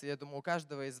экспириенс, я думаю, у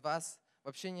каждого из вас в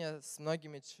общении с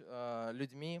многими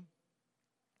людьми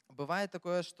бывает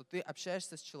такое, что ты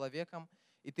общаешься с человеком,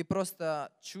 и ты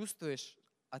просто чувствуешь,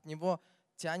 от него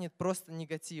тянет просто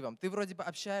негативом. Ты вроде бы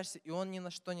общаешься, и он ни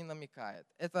на что не намекает.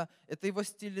 Это его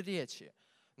стиль речи.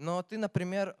 Но ты,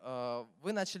 например,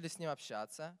 вы начали с ним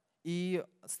общаться и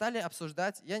стали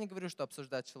обсуждать, я не говорю, что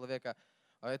обсуждать человека,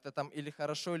 это там или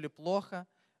хорошо, или плохо,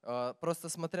 просто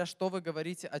смотря, что вы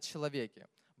говорите о человеке.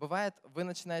 Бывает, вы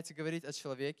начинаете говорить о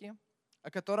человеке,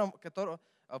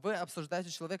 вы обсуждаете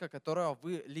человека, которого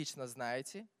вы лично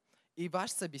знаете, и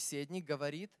ваш собеседник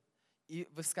говорит и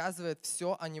высказывает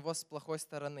все о него с плохой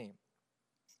стороны.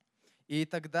 И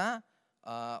тогда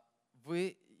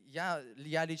я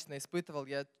лично испытывал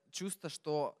чувство,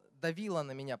 что давило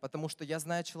на меня, потому что я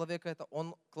знаю человека,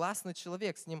 он классный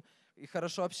человек, с ним и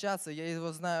хорошо общаться, я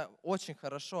его знаю очень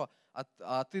хорошо,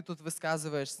 а ты тут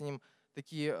высказываешь с ним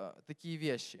такие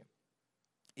вещи.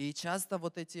 И часто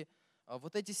вот эти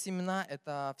семена —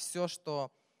 это все,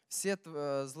 все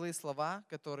злые слова,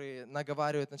 которые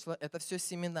наговаривают на человека, это все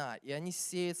семена. И они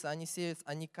сеются,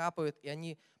 они капают, и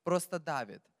они просто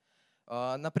давят.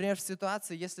 Например, в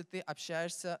ситуации, если ты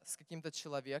общаешься с каким-то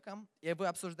человеком, и вы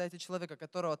обсуждаете человека,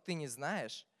 которого ты не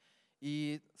знаешь,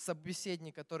 и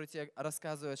собеседник, который тебе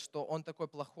рассказывает, что он такой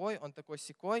плохой, он такой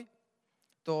сякой,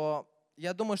 то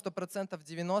я думаю, что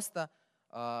 90%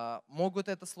 могут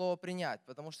это слово принять.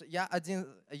 Потому что я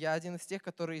один из тех,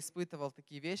 который испытывал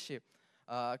такие вещи,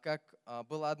 как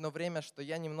было одно время, что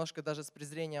я немножко даже с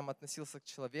презрением относился к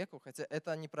человеку, хотя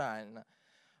это неправильно.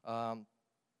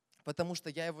 Потому что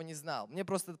я его не знал. Мне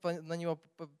просто на него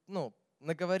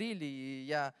наговорили, и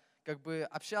я как бы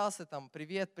общался там,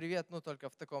 привет, только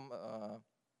в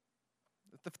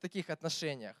таких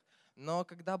отношениях. Но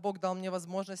когда Бог дал мне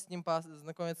возможность с ним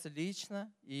познакомиться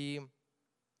лично и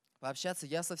пообщаться,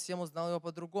 я совсем узнал его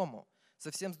по-другому,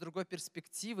 совсем с другой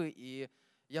перспективы, и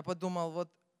я подумал,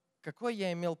 вот какое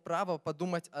я имел право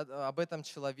подумать об этом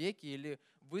человеке или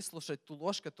выслушать ту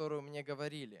ложь, которую мне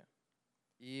говорили.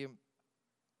 И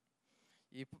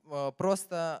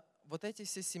просто вот эти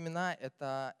все семена,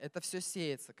 это все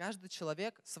сеется. Каждый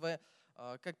человек,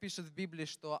 как пишет в Библии,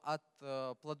 что от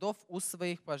плодов уст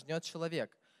своих пожнет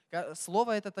человек.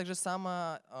 Слово — это также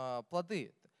самое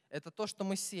плоды. Это то, что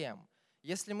мы сеем.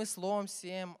 Если мы словом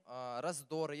сеем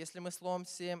раздоры, если мы словом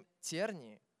сеем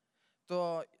тернии,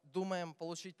 то думаем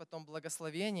получить потом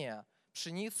благословение,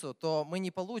 пшеницу, то мы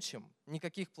не получим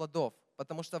никаких плодов,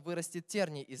 потому что вырастет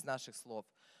терний из наших слов.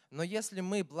 Но если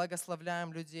мы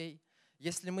благословляем людей,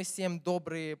 если мы сеем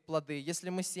добрые плоды, если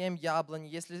мы сеем яблони,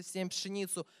 если сеем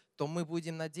пшеницу, то мы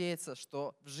будем надеяться,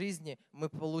 что в жизни мы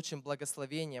получим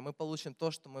благословение, мы получим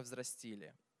то, что мы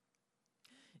взрастили.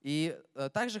 И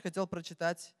также хотел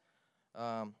прочитать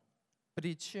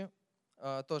притчи,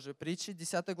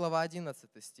 10 глава,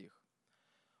 11 стих.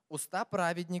 «Уста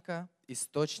праведника –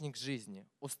 источник жизни,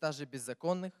 уста же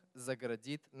беззаконных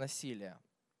заградит насилие».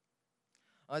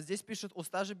 Здесь пишут: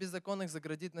 «Уста же беззаконных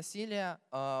заградит насилие».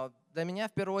 Для меня,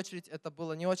 в первую очередь, это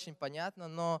было не очень понятно,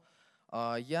 но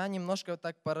я немножко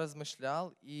так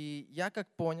поразмышлял, и я как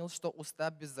понял, что уста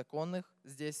беззаконных,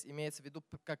 здесь имеется в виду,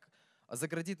 как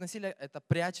заградит насилие, это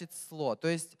прячет зло. То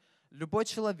есть любой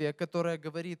человек, который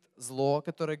говорит зло,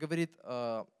 который говорит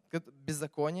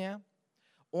беззаконие,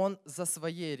 он за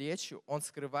своей речью, он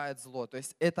скрывает зло. То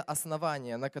есть это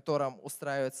основание, на котором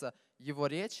устраивается его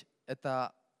речь,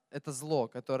 это зло,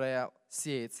 которое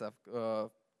сеется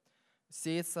в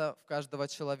каждого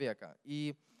человека.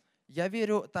 И я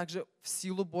верю также в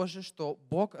силу Божию, что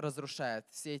Бог разрушает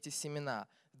все эти семена,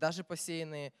 даже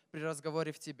посеянные при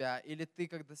разговоре в тебя, или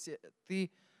когда ты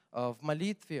в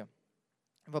молитве,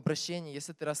 в обращении,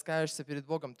 если ты раскаешься перед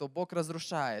Богом, то Бог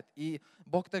разрушает. И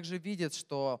Бог также видит,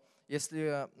 что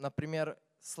если, например,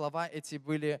 слова эти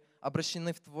были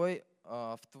обращены в твой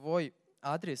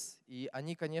адрес, и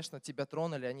они, конечно, тебя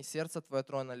тронули, они сердце твое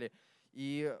тронули,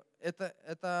 и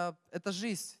это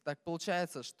жизнь. Так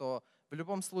получается, что в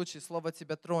любом случае слово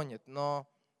тебя тронет, но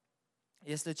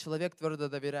если человек твердо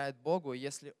доверяет Богу,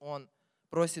 если он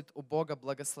просит у Бога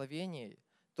благословений,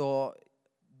 то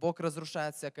Бог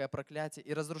разрушает всякое проклятие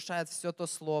и разрушает все то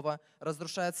слово,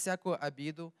 разрушает всякую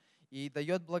обиду и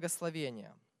дает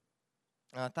благословение.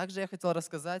 Также я хотел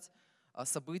рассказать о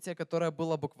событии, которое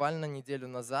было буквально неделю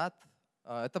назад.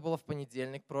 Это было в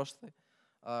понедельник прошлый.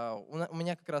 У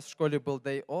меня как раз в школе был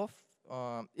day off,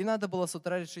 и надо было с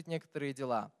утра решить некоторые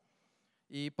дела.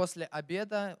 И после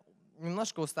обеда,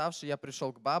 немножко уставший, я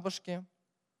пришел к бабушке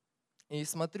и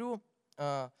смотрю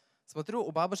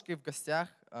у бабушки в гостях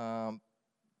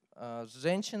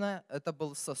женщина, это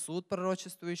был сосуд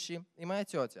пророчествующий, и моя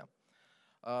тетя.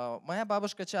 Моя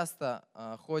бабушка часто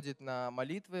ходит на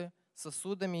молитвы с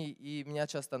сосудами, и меня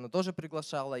часто она тоже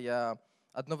приглашала. Я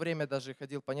одно время даже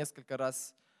ходил по несколько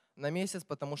раз на месяц,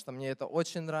 потому что мне это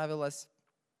очень нравилось.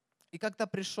 И как-то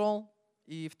пришел,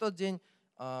 и в тот день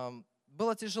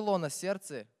было тяжело на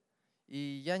сердце, и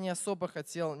я не особо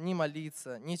хотел ни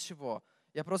молиться, ничего.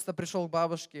 Я просто пришел к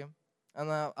бабушке,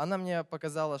 она мне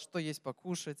показала, что есть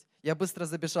покушать. Я быстро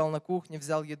забежал на кухню,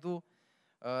 взял еду,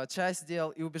 чай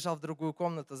сделал и убежал в другую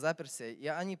комнату, заперся. И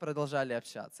они продолжали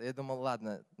общаться. Я думал,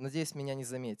 ладно, надеюсь, меня не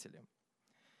заметили.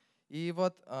 И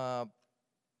вот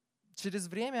через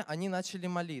время они начали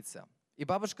молиться. И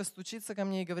бабушка стучится ко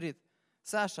мне и говорит: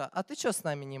 «Саша, а ты что с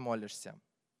нами не молишься?»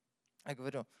 Я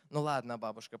говорю: «Ну ладно,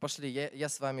 бабушка, пошли, я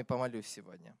с вами помолюсь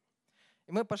сегодня».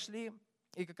 И мы пошли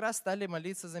и как раз стали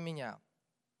молиться за меня.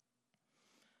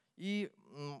 И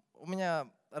у меня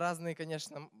разные,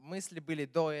 конечно, мысли были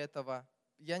до этого.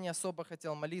 Я не особо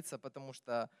хотел молиться, потому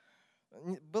что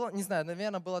было, не знаю,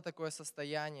 наверное, было такое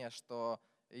состояние, что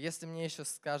если мне еще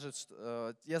скажут,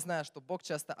 я знаю, что Бог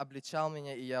часто обличал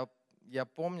меня, и я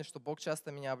помню, что Бог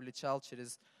часто меня обличал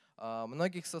через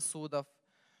многих сосудов,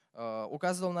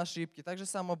 указывал на ошибки. Так же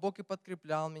само Бог и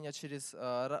подкреплял меня через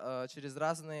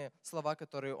разные слова,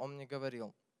 которые Он мне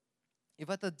говорил. И в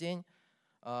этот день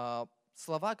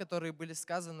слова, которые были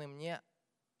сказаны мне,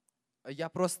 я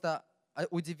просто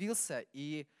удивился,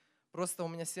 и просто у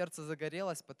меня сердце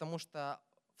загорелось, потому что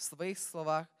в своих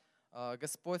словах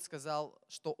Господь сказал,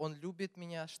 что Он любит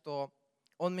меня, что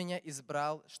Он меня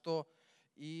избрал, что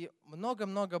и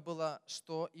много-много было,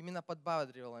 что именно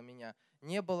подбадривало меня.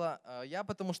 Не было,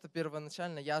 потому что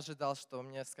первоначально я ожидал, что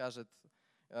мне скажет,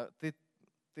 ты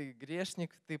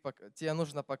грешник, тебе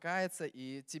нужно покаяться,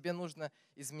 и тебе нужно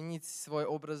изменить свой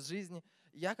образ жизни.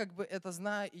 Я как бы это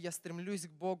знаю, и я стремлюсь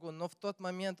к Богу, но в тот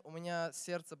момент у меня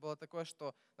сердце было такое,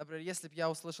 что, например, если бы я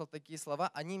услышал такие слова,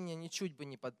 они меня ничуть бы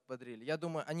не подбодрили. Я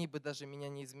думаю, они бы даже меня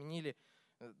не изменили,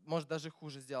 может, даже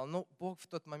хуже сделал. Но Бог в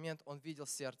тот момент, Он видел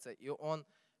сердце, и Он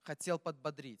хотел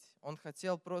подбодрить. Он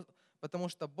хотел просто... Потому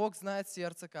что Бог знает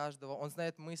сердце каждого, Он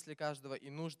знает мысли каждого и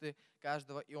нужды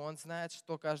каждого, и Он знает,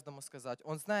 что каждому сказать.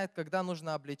 Он знает, когда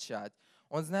нужно обличать,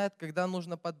 Он знает, когда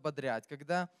нужно подбодрять,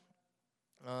 когда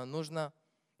нужно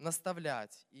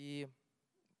наставлять. И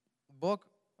Бог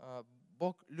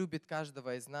любит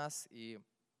каждого из нас, и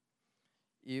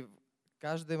в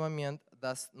каждый момент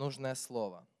даст нужное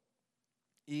слово.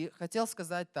 И хотел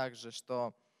сказать также,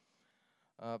 что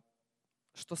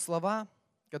слова,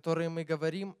 которые мы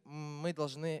говорим, мы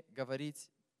должны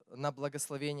говорить на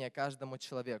благословение каждому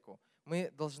человеку. Мы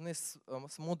должны с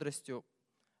мудростью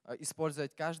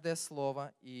использовать каждое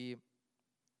слово, и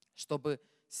чтобы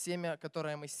семя,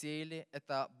 которое мы сеяли,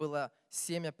 это было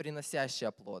семя,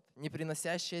 приносящее плод. Не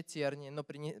приносящее терни, но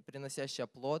приносящее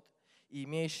плод и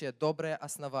имеющее доброе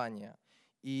основание.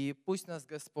 И пусть нас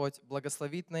Господь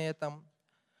благословит на этом,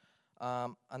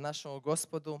 а нашему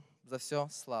Господу за все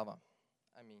слава.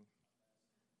 Аминь.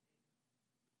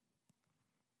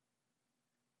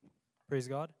 Praise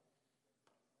God.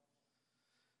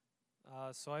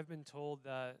 So I've been told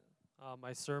that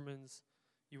my sermons,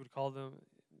 you would call them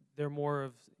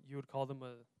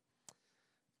a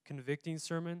convicting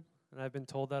sermon, and I've been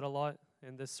told that a lot,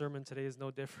 and this sermon today is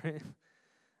no different.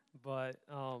 But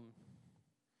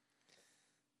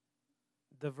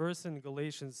the verse in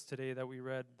Galatians today that we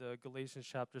read, the Galatians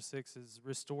chapter 6, is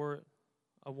restore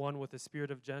one with a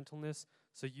spirit of gentleness,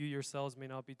 so you yourselves may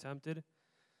not be tempted.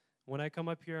 When I come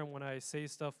up here and when I say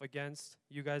stuff against,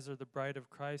 you guys are the bride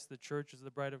of Christ, the church is the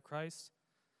bride of Christ.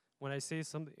 When I say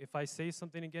something, if I say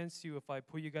something against you, if I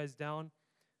put you guys down,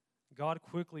 God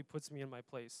quickly puts me in my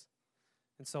place.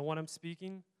 And so when I'm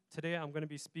speaking today, I'm going to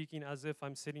be speaking as if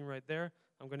I'm sitting right there.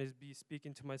 I'm going to be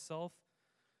speaking to myself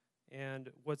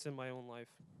and what's in my own life.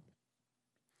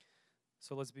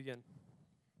 So let's begin.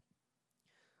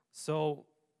 So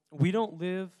we don't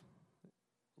live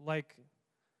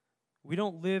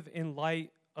in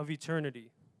light of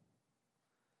eternity.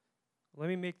 Let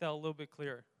me make that a little bit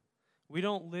clearer. We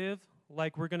don't live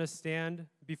like we're going to stand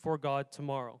before God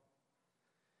tomorrow.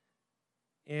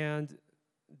 And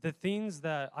the things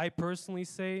that I personally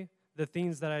say, the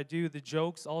things that I do, the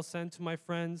jokes I'll send to my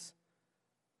friends,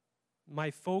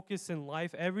 my focus in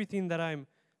life, everything that I'm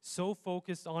so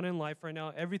focused on in life right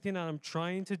now, everything that I'm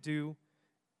trying to do,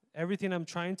 everything I'm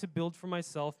trying to build for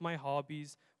myself, my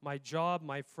hobbies, my job,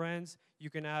 my friends, you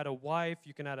can add a wife,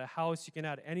 you can add a house, you can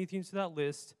add anything to that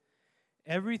list.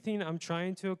 Everything I'm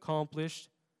trying to accomplish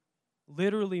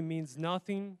literally means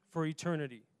nothing for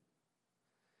eternity.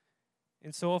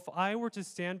 And so if I were to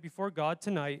stand before God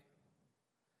tonight,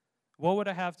 what would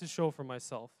I have to show for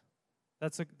myself?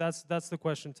 That's the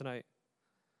question tonight.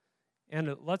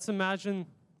 And let's imagine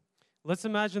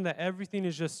that everything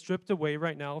is just stripped away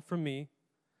right now from me.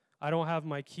 I don't have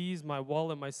my keys, my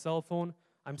wallet, my cell phone.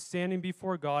 I'm standing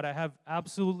before God. I have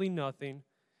absolutely nothing.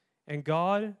 And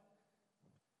God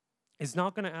is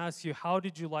not going to ask you, how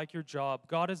did you like your job?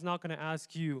 God is not going to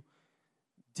ask you,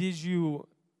 did you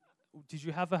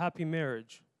have a happy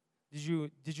marriage?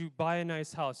 Did you buy a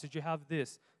nice house? Did you have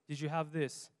this? Did you have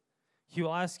this? He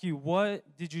will ask you, what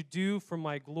did you do for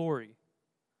my glory?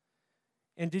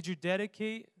 And did you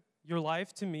dedicate your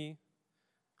life to me,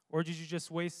 or did you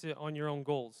just waste it on your own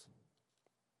goals?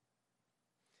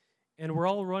 And we're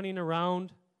all running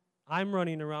around, I'm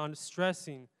running around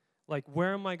stressing, like,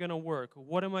 where am I going to work?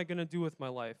 What am I going to do with my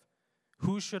life?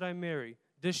 Who should I marry?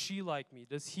 Does she like me?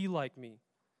 Does he like me?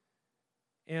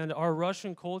 And our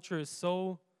Russian culture is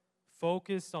so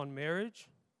focused on marriage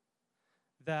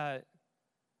that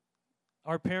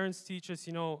our parents teach us,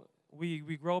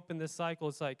 we grow up in this cycle.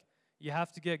 It's like you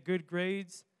have to get good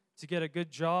grades to get a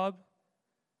good job,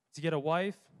 to get a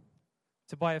wife,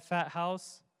 to buy a fat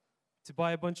house, to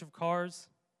buy a bunch of cars,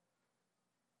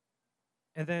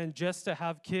 and then just to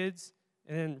have kids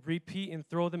and then repeat and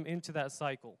throw them into that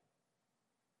cycle.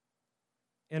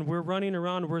 And we're running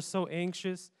around, we're so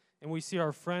anxious, and we see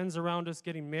our friends around us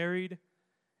getting married,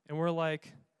 and we're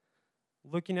like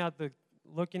looking at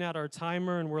our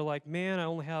timer, and we're like, man,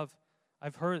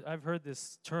 I've heard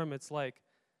this term. It's like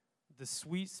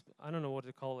I don't know what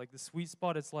to call it, like the sweet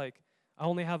spot. It's like I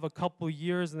only have a couple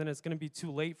years, and then it's going to be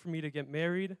too late for me to get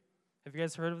married. Have you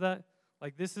guys heard of that?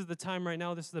 Like, this is the time right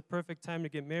now. This is the perfect time to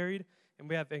get married, and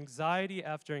we have anxiety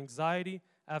after anxiety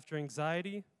after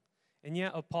anxiety. And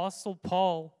yet, Apostle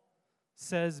Paul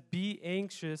says, be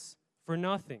anxious for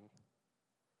nothing.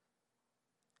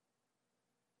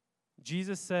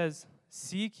 Jesus says,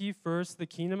 seek ye first the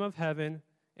kingdom of heaven,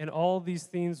 and all these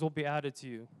things will be added to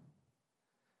you.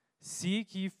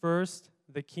 Seek ye first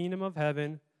the kingdom of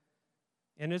heaven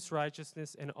and its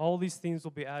righteousness, and all these things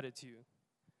will be added to you.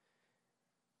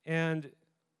 And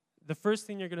the first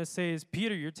thing you're going to say is,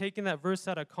 Peter, you're taking that verse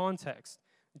out of context.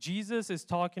 Jesus is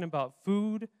talking about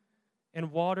food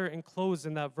and water and clothes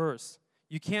in that verse.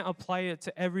 You can't apply it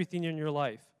to everything in your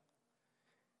life.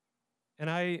 And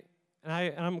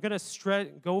I'm going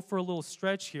to go for a little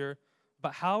stretch here,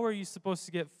 but how are you supposed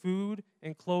to get food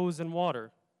and clothes and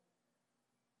water?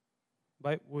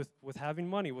 With having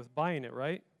money, with buying it,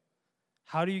 right?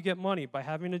 How do you get money? By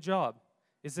having a job.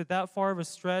 Is it that far of a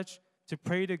stretch to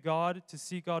pray to God, to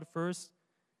seek God first,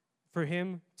 for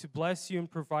Him to bless you and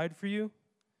provide for you?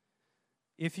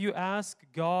 If you ask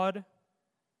God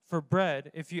for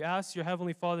bread, if you ask your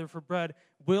Heavenly Father for bread,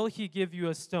 will He give you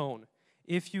a stone?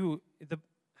 The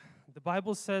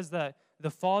Bible says that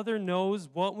the Father knows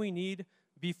what we need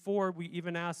before we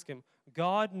even ask Him.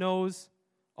 God knows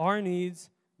our needs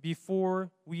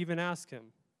before we even ask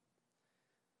Him.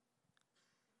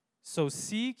 So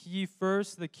seek ye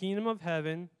first the kingdom of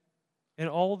heaven, and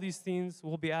all these things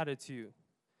will be added to you.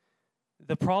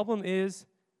 The problem is,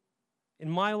 in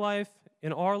my life,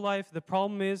 in our life, the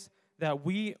problem is that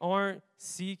we aren't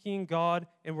seeking God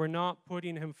and we're not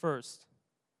putting Him first.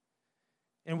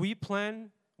 And we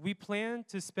plan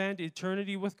to spend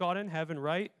eternity with God in heaven,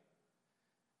 right?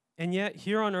 And yet,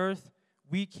 here on earth,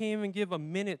 we can't even give a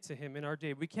minute to Him in our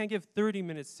day. We can't give 30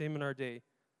 minutes to Him in our day.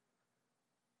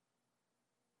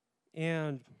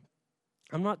 And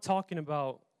I'm not talking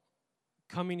about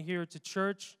coming here to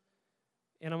church,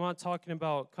 and I'm not talking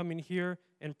about coming here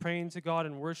and praying to God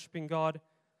and worshiping God.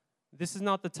 This is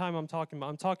not the time I'm talking about.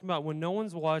 I'm talking about when no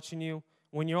one's watching you,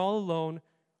 when you're all alone,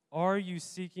 are you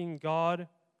seeking God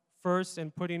first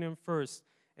and putting Him first?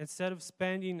 Instead of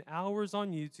spending hours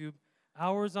on YouTube,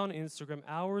 hours on Instagram,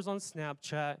 hours on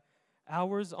Snapchat,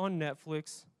 hours on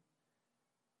Netflix,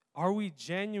 are we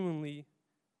genuinely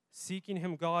seeking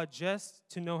Him, God, just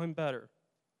to know Him better?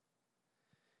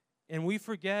 And we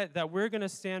forget that we're going to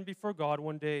stand before God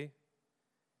one day,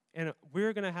 and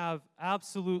we're going to have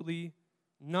absolutely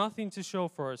nothing to show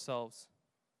for ourselves.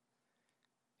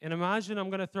 And imagine, I'm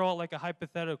going to throw out like a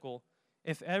hypothetical.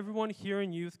 If everyone here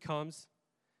in youth comes,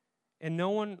 and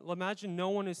imagine no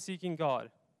one is seeking God.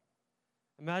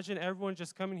 Imagine everyone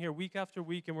just coming here week after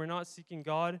week, and we're not seeking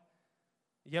God,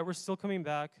 yet we're still coming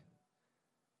back.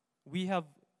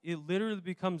 It literally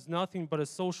becomes nothing but a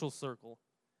social circle.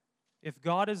 If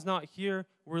God is not here,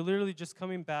 we're literally just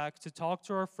coming back to talk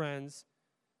to our friends,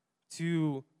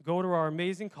 to go to our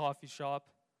amazing coffee shop.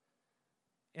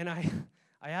 And I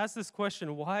asked this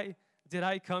question, why did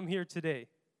I come here today?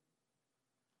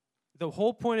 The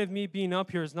whole point of me being up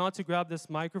here is not to grab this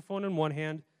microphone in one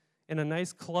hand and a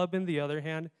nice club in the other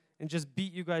hand and just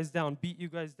beat you guys down.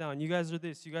 You guys are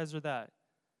this, you guys are that.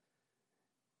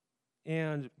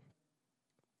 And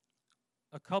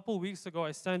a couple weeks ago,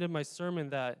 I said in my sermon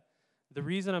that the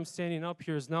reason I'm standing up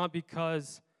here is not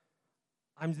because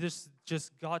I'm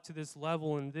just got to this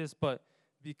level in this, but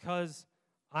because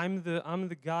I'm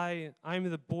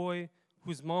the boy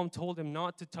whose mom told him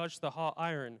not to touch the hot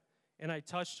iron. And I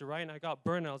touched it, right? And I got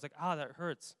burned. I was like, that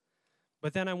hurts.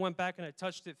 But then I went back and I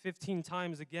touched it 15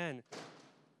 times again.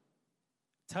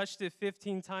 Touched it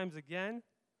 15 times again.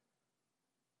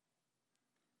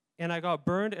 And I got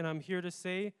burned, and I'm here to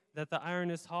say that the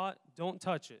iron is hot. Don't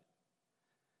touch it.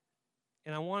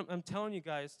 And I'm telling you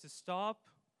guys to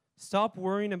stop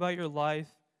worrying about your life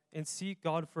and seek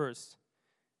God first.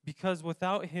 Because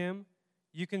without Him,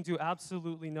 you can do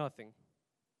absolutely nothing.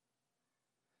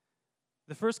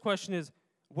 The first question is,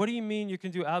 what do you mean you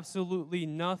can do absolutely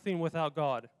nothing without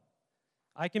God?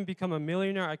 I can become a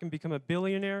millionaire. I can become a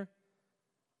billionaire.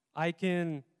 I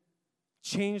can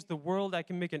change the world. I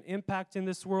can make an impact in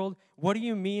this world. What do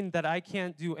you mean that I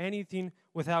can't do anything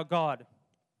without God?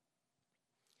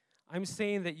 I'm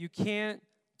saying that you can't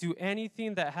do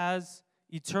anything that has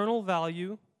eternal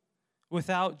value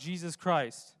without Jesus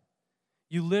Christ.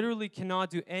 You literally cannot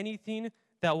do anything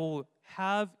that will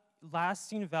have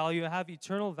lasting value, have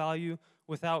eternal value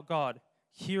without God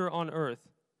here on earth.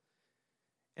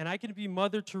 And I can be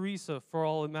Mother Teresa for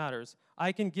all it matters.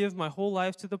 I can give my whole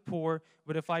life to the poor,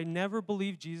 but if I never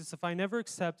believe Jesus, if I never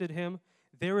accepted him,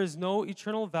 there is no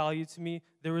eternal value to me.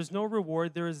 There is no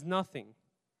reward. There is nothing.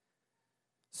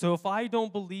 So if I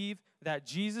don't believe that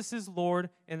Jesus is Lord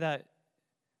and that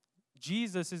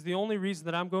Jesus is the only reason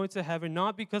that I'm going to heaven,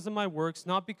 not because of my works,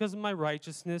 not because of my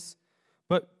righteousness,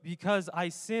 but because I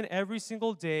sin every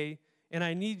single day and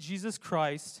I need Jesus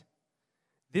Christ,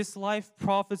 this life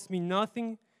profits me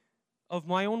nothing of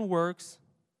my own works,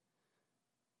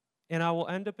 and I will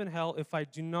end up in hell if I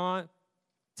do not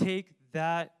take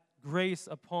that grace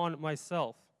upon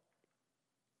myself.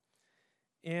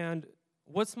 And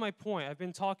what's my point? I've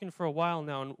been talking for a while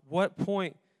now, and what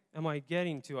point am I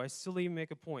getting to? I still even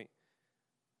make a point.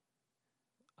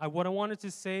 What I wanted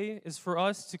to say is for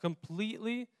us to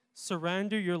completely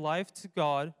surrender your life to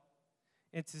God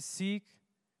and to seek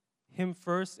him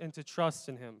first and to trust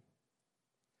in him.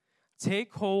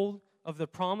 Take hold of the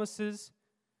promises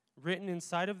written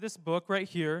inside of this book right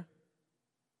here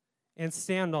and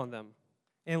stand on them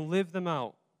and live them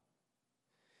out.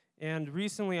 And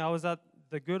recently I was at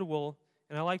the Goodwill,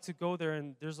 and I like to go there,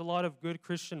 and there's a lot of good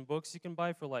Christian books you can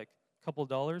buy for like a couple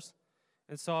dollars.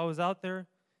 And so I was out there,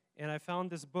 and I found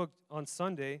this book on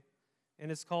Sunday,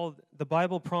 and it's called The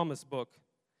Bible Promise Book.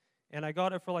 And I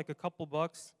got it for like a couple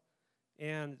bucks,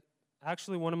 and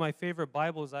actually one of my favorite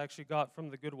Bibles I actually got from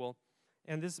the Goodwill.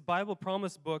 And this Bible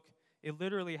Promise Book, it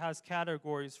literally has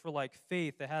categories for like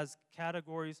faith. It has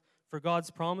categories for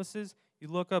God's promises. You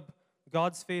look up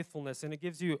God's faithfulness, and it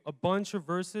gives you a bunch of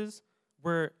verses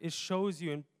where it shows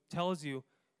you and tells you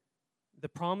the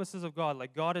promises of God,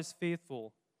 like God is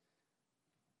faithful.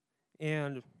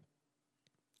 And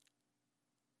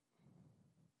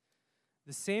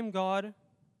the same God,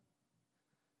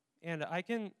 and I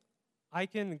can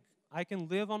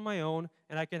live on my own,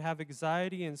 and I can have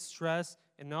anxiety and stress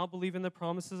and not believe in the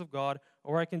promises of God,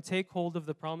 or I can take hold of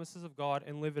the promises of God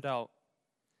and live it out.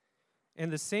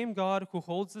 And the same God who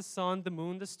holds the sun, the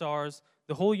moon, the stars,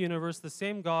 the whole universe, the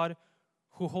same God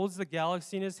who holds the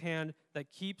galaxy in his hand,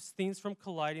 that keeps things from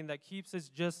colliding, that keeps us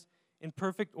just in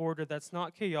perfect order, that's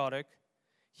not chaotic.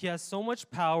 He has so much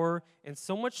power and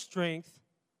so much strength,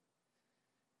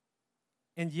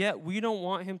 and yet we don't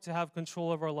want him to have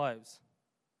control of our lives.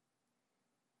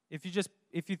 If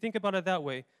you think about it that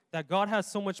way, that God has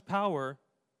so much power,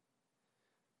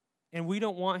 and we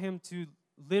don't want him to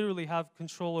literally have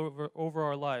control over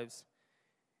our lives.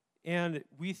 And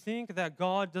we think that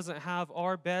God doesn't have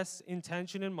our best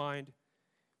intention in mind.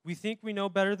 We think we know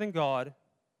better than God.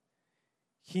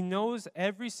 He knows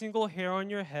every single hair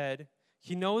on your head.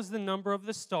 He knows the number of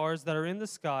the stars that are in the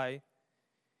sky.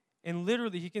 And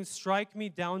literally, he can strike me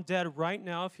down dead right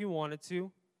now if he wanted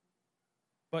to.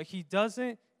 But he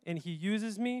doesn't, and he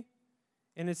uses me,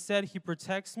 and instead he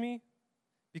protects me,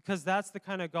 because that's the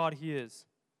kind of God he is.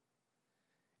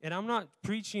 And I'm not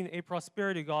preaching a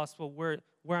prosperity gospel where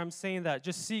I'm saying that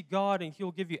just seek God and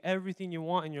he'll give you everything you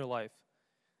want in your life.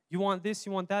 You want this,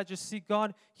 you want that, just seek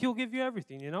God, he'll give you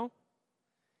everything, you know?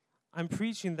 I'm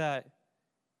preaching that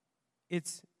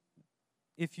it's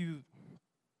if you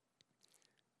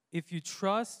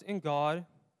trust in God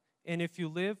and if you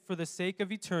live for the sake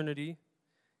of eternity,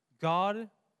 God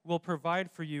will provide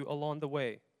for you along the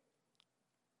way.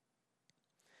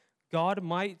 God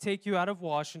might take you out of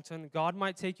Washington. God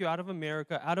might take you out of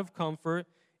America, out of comfort.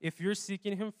 If you're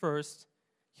seeking him first,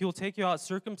 he'll take you out.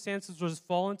 Circumstances will just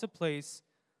fall into place,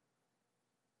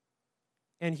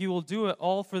 and he will do it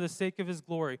all for the sake of his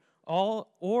glory.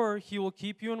 Or he will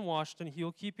keep you in Washington. He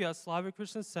will keep you at Slavic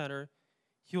Christian Center.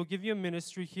 He will give you a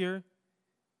ministry here,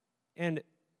 and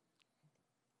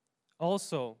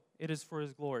also it is for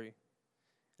his glory.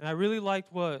 And I really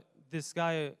liked what this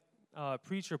guy,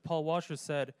 preacher Paul Washer,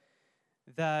 said,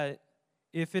 that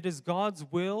if it is God's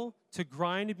will to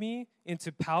grind me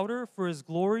into powder for his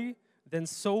glory, then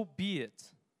so be it.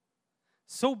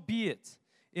 So be it.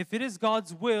 If it is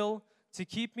God's will to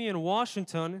keep me in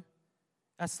Washington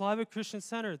at Slavic Christian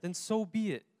Center, then so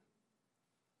be it.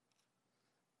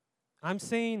 I'm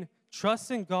saying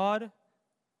trust in God.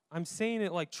 I'm saying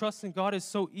it like trust in God is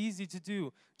so easy to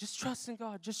do. Just trust in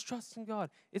God. Just trust in God.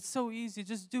 It's so easy.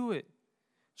 Just do it.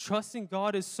 trusting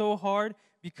God is so hard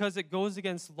because it goes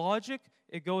against logic,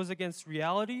 it goes against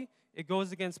reality, it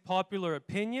goes against popular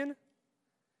opinion.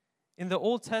 In the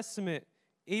Old Testament,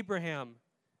 Abraham,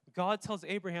 God tells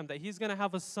Abraham that he's going to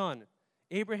have a son.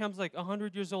 Abraham's like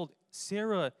 100 years old.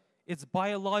 Sarah, it's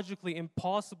biologically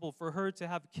impossible for her to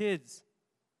have kids.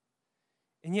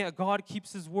 And yet God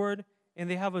keeps his word, and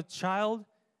they have a child,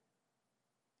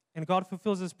 and God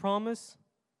fulfills his promise.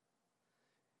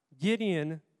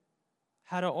 Gideon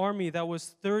had an army that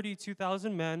was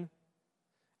 32,000 men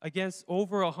against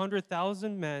over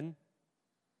 100,000 men.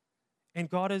 And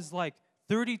God is like,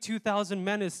 32,000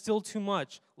 men is still too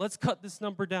much. Let's cut this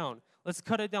number down. Let's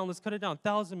cut it down.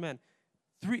 1,000 men.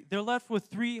 They're left with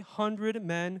 300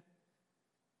 men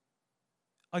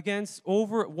against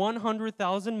over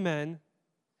 100,000 men.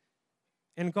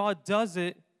 And God does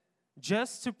it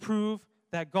just to prove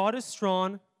that God is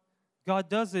strong. God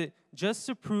does it just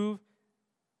to prove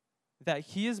that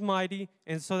he is mighty,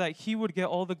 and so that he would get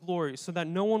all the glory, so that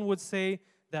no one would say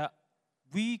that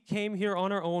we came here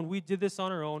on our own, we did this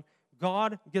on our own.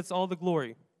 God gets all the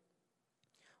glory.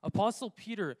 Apostle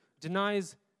Peter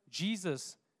denies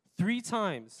Jesus 3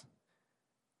 times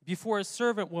before a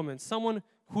servant woman, someone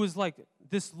who is like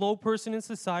this low person in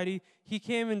society. He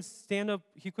can't even stand up,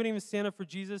 he couldn't even stand up for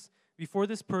Jesus before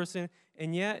this person,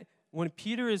 and yet when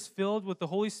Peter is filled with the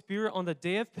Holy Spirit on the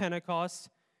day of Pentecost,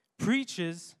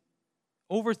 preaches,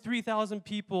 over 3,000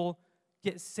 people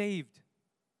get saved.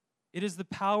 It is the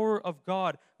power of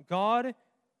God. God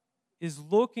is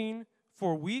looking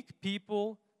for weak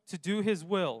people to do his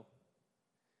will.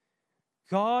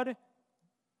 God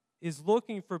is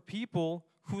looking for people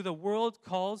who the world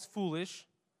calls foolish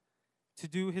to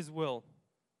do his will.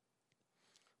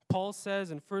 Paul says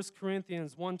in 1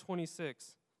 Corinthians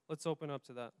 1:26, let's open up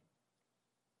to that.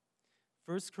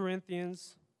 1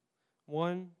 Corinthians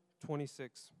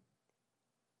 1:26.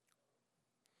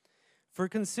 For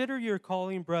consider your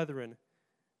calling, brethren,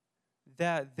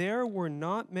 that there were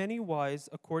not many wise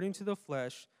according to the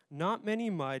flesh, not many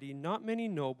mighty, not many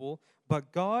noble,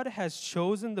 but God has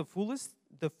chosen the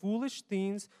foolish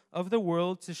things of the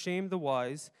world to shame the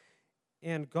wise,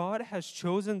 and God has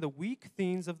chosen the weak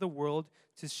things of the world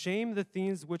to shame the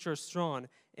things which are strong,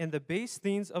 and the base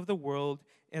things of the world,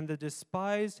 and the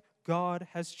despised God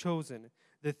has chosen,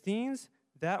 the things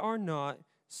that are not,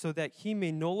 so that he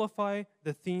may nullify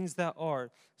the things that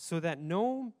are, so that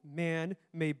no man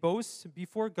may boast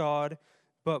before God,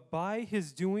 but by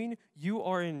his doing you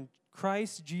are in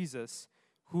Christ Jesus,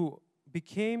 who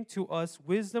became to us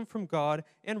wisdom from God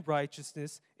and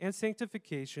righteousness and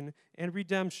sanctification and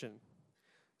redemption,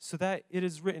 so that it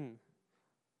is written,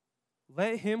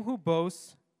 let him who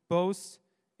boasts, boast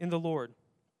in the Lord.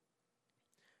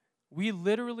 We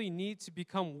literally need to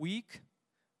become weak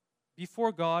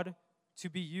before God to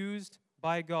be used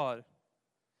by God.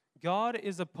 God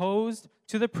is opposed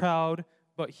to the proud,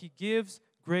 but he gives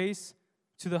grace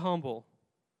to the humble.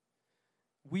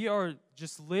 We are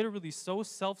just literally so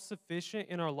self-sufficient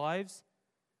in our lives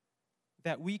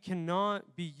that we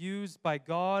cannot be used by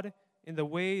God in the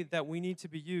way that we need to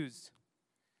be used.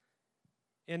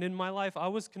 And in my life, I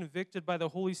was convicted by the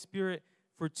Holy Spirit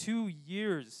for 2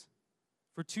 years,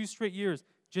 for 2 straight years,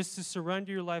 just to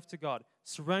surrender your life to God.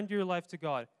 Surrender your life to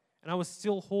God. And I was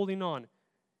still holding on.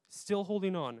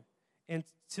 And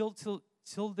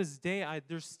till this day,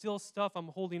 there's still stuff I'm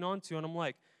holding on to. And I'm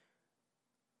like,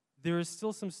 there is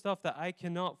still some stuff that I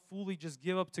cannot fully just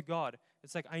give up to God.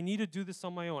 It's like, I need to do this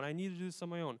on my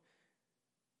own.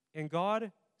 And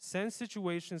God sends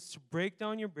situations to break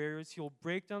down your barriers. He will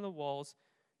break down the walls.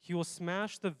 He will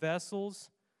smash the vessels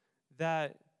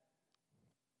that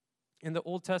in the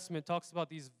Old Testament talks about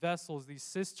these vessels, these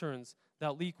cisterns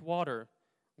that leak water.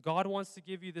 God wants to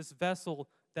give you this vessel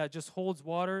that just holds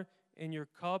water and your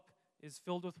cup is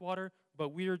filled with water, but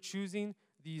we are choosing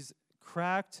these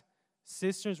cracked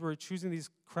cisterns. We're choosing these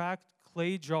cracked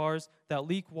clay jars that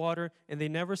leak water and they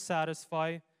never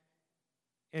satisfy.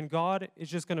 And God is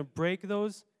just going to break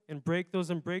those and break those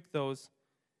and break those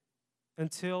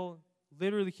until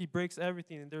literally he breaks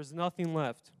everything and there's nothing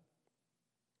left.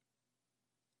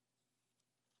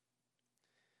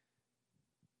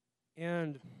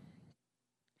 And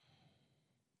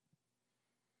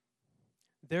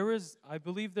I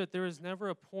believe that there is never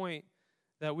a point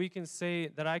that we can say,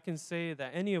 that I can say,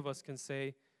 that any of us can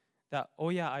say, that, oh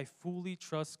yeah, I fully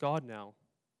trust God now.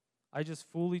 I just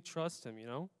fully trust him, you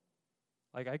know?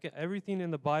 Like I get everything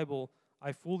in the Bible,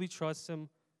 I fully trust him.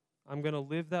 I'm going to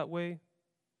live that way.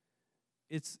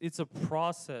 It's a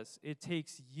process. It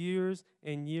takes years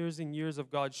and years and years of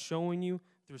God showing you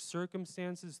through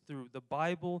circumstances, through the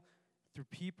Bible, through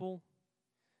people.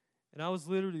 And I was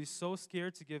literally so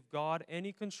scared to give God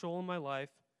any control in my life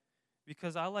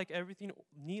because I like everything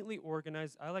neatly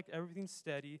organized. I like everything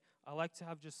steady. I like to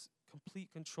have just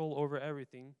complete control over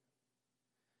everything.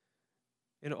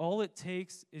 And all it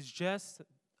takes is just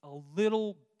a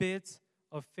little bit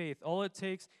of faith. All it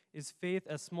takes is faith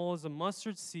as small as a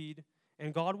mustard seed,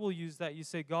 and God will use that. You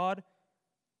say, God,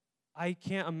 I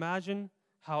can't imagine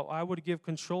how I would give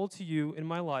control to you in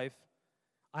my life.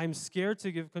 I'm scared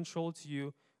to give control to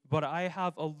you, but I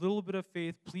have a little bit of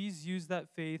faith. Please use that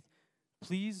faith.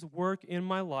 Please work in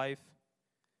my life.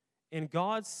 And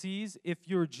God sees, if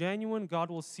you're genuine, God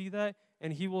will see that,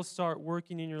 and He will start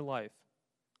working in your life.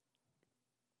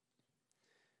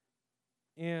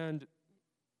 And,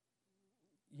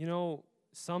 you know,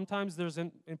 sometimes there's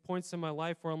in points in my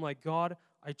life where I'm like, God,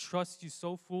 I trust you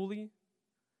so fully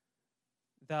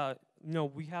that, you know,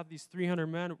 we have these 300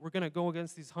 men. We're going to go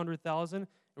against these 100,000, and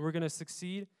we're going to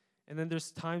succeed. And then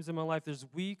there's times in my life, there's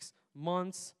weeks,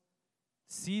 months,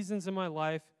 seasons in my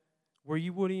life where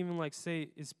you wouldn't even like say,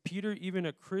 is Peter even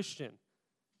a Christian?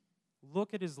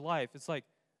 Look at his life. It's like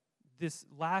this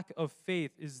lack of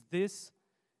faith is this,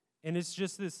 and it's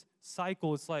just this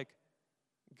cycle. It's like,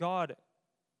 God,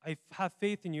 I have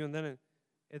faith in you, and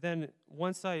then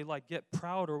once I like get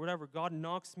proud or whatever, God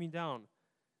knocks me down,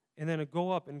 and then I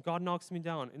go up, and God knocks me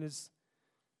down, and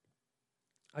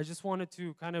I just wanted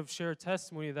to kind of share a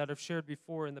testimony that I've shared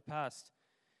before in the past,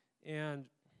 and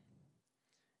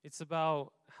it's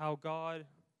about how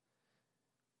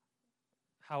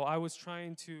I was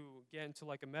trying to get into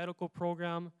like a medical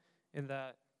program, and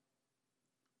that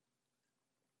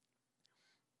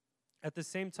at the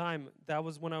same time, that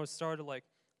was when I was started like,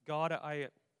 God, I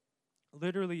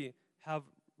literally have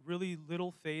really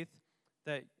little faith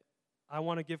that I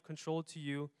want to give control to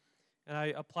you. And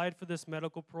I applied for this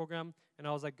medical program, and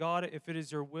I was like, God, if it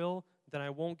is your will, then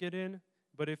I won't get in.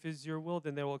 But if it's your will,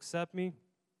 then they will accept me.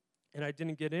 And I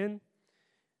didn't get in.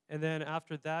 And then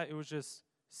after that, it was just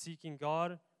seeking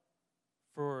God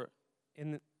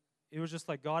it was just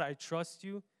like, God, I trust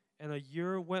you. And a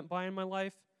year went by in my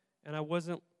life, and I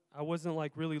wasn't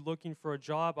like really looking for a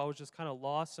job. I was just kind of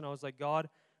lost, and I was like, God,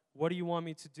 what do you want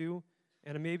me to do?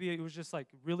 And maybe it was just like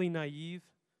really naive.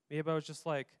 Maybe I was just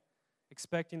like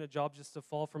expecting a job just to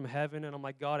fall from heaven, and I'm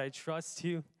like, God, I trust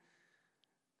you.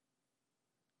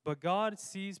 But God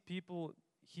sees people,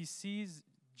 He sees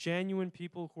genuine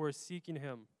people who are seeking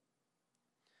Him.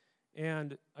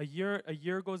 And a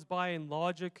year goes by, and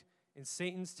logic and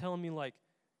Satan's telling me like,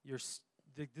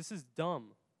 this is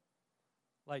dumb.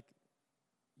 Like,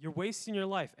 you're wasting your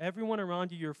life. Everyone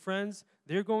around you, your friends,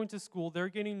 they're going to school, they're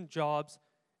getting jobs,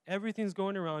 everything's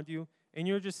going around you, and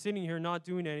you're just sitting here not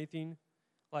doing anything.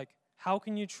 Like, how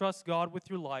can you trust God with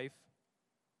your life?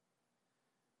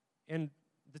 And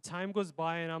the time goes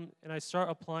by, and I start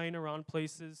applying around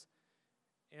places,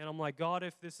 and I'm like, God,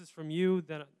 if this is from you,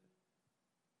 then,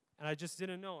 and I just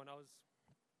didn't know, and I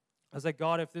was like,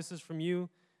 God, if this is from you,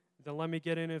 then let me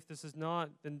get in. If this is not,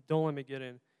 then don't let me get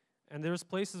in. And there's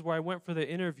places where I went for the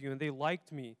interview, and they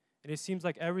liked me, and it seems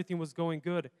like everything was going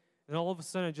good. And all of a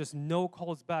sudden, just no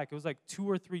calls back. It was like 2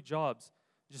 or 3 jobs,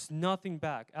 just nothing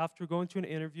back. After going to an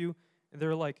interview, and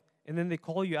they're like, and then they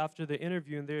call you after the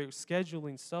interview, and they're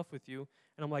scheduling stuff with you.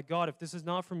 And I'm like, God, if this is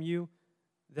not from you,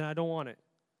 then I don't want it.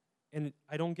 And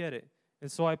I don't get it. And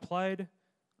so I applied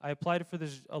for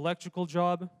this electrical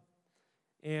job,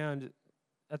 and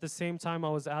at the same time, I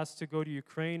was asked to go to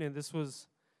Ukraine, and this was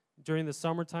during the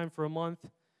summertime for a month.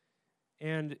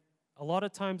 And a lot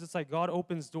of times it's like God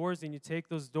opens doors and you take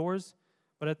those doors,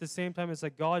 but at the same time it's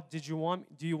like, God, do you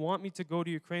want me to go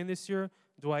to Ukraine this year?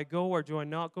 Do I go or do I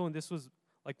not go? And this was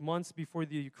like months before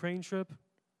the Ukraine trip.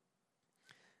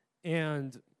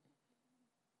 And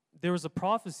there was a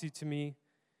prophecy to me,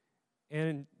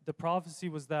 and the prophecy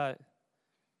was that,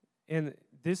 and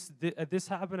this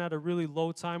happened at a really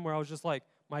low time where I was just like,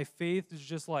 my faith is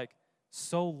just like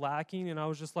so lacking, and I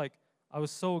was just like, I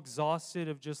was so exhausted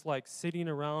of just like sitting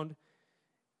around,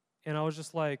 and I was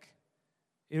just like,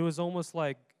 it was almost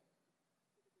like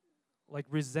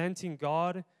resenting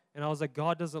God, and I was like,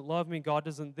 God doesn't love me, God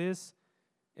doesn't this.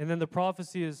 And then the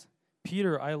prophecy is,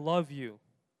 Peter, I love you.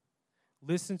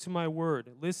 Listen to my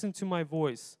word. Listen to my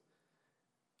voice.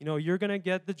 You know, you're going to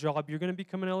get the job. You're going to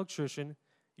become an electrician.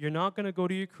 You're not going to go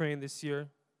to Ukraine this year.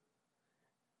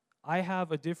 I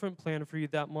have a different plan for you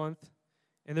that month.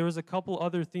 And there was a couple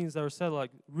other things that were said,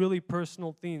 like really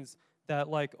personal things that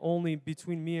like only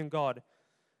between me and God.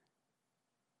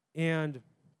 And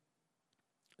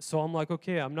so I'm like,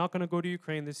 okay, I'm not going to go to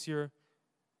Ukraine this year.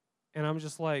 And I'm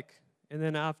just like, and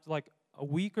then after like a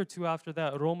week or two after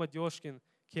that, Roma Dyoshkin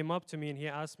came up to me and he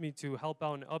asked me to help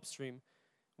out in Upstream,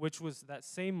 which was that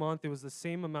same month. It was the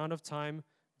same amount of time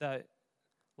that,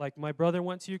 like, my brother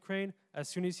went to Ukraine. As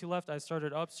soon as he left, I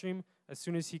started upstream. As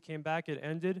soon as he came back, it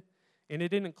ended. And it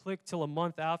didn't click till a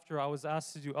month after I was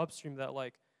asked to do upstream that,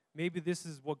 like, maybe this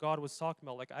is what God was talking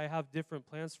about. Like, I have different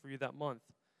plans for you that month.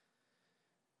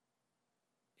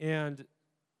 And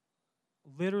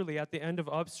literally at the end of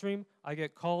upstream, I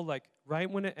get called, like, right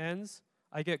when it ends,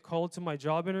 I get called to my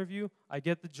job interview. I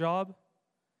get the job.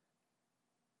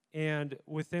 And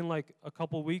within, like, a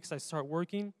couple weeks, I start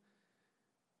working.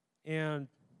 And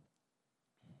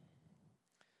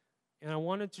I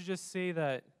wanted to just say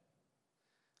that,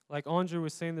 like Andre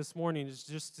was saying this morning, is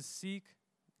just to seek.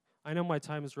 I know my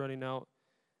time is running out.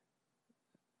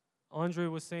 Andre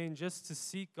was saying just to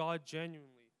seek God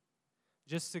genuinely,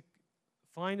 just to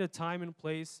find a time and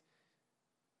place.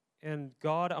 And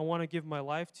God, I want to give my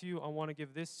life to you. I want to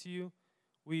give this to you.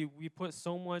 We put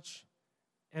so much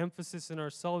emphasis in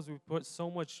ourselves. We put so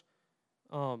much.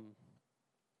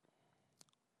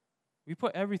 We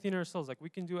put everything in ourselves. Like, we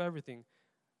can do everything.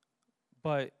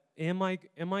 But am I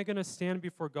going to stand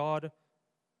before God?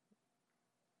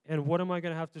 And what am I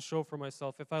going to have to show for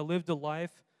myself if I lived a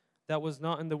life that was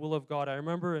not in the will of God? I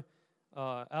remember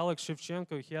Alex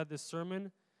Shevchenko, he had this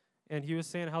sermon, and he was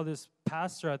saying how this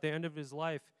pastor at the end of his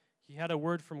life, he had a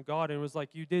word from God, and it was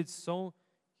like,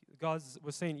 God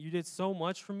was saying, you did so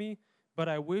much for me, but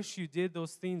I wish you did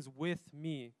those things with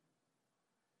me.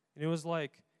 And it was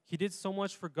like, he did so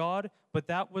much for God, but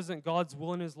that wasn't God's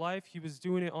will in his life. He was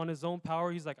doing it on his own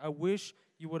power. He's like, I wish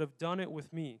you would have done it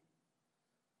with me.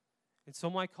 And so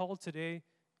my call today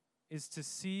is to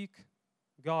seek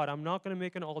God. I'm not going to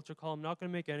make an altar call. I'm not going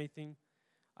to make anything.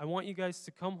 I want you guys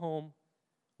to come home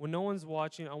when no one's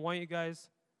watching. I want you guys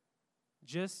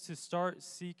just to start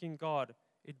seeking God.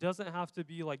 It doesn't have to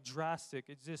be like drastic.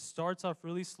 It just starts off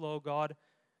really slow, God.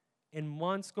 And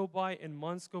months go by and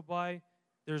months go by.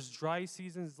 There's dry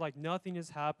seasons, like nothing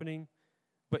is happening.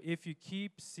 But if you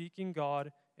keep seeking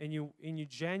God and you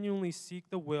genuinely seek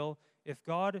the will, if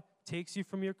God takes you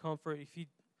from your comfort, if He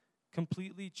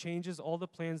completely changes all the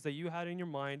plans that you had in your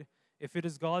mind, if it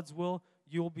is God's will,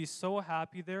 you'll be so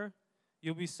happy there.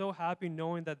 You'll be so happy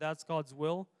knowing that that's God's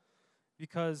will.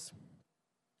 Because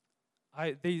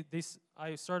I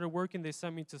started working, they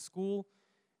sent me to school,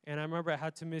 and I remember I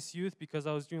had to miss youth because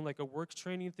I was doing like a work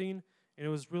training thing, and it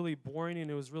was really boring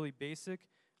and it was really basic.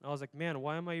 And I was like, man,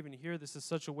 why am I even here? This is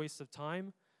such a waste of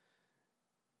time.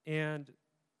 And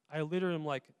I literally am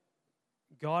like,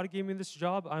 God gave me this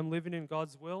job. I'm living in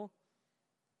God's will.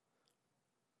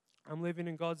 I'm living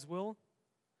in God's will.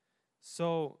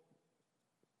 So,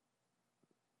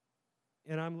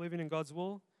 and I'm living in God's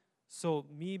will. So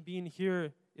me being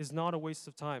here is not a waste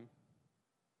of time.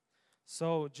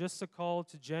 So just a call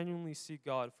to genuinely seek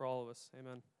God for all of us.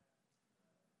 Amen.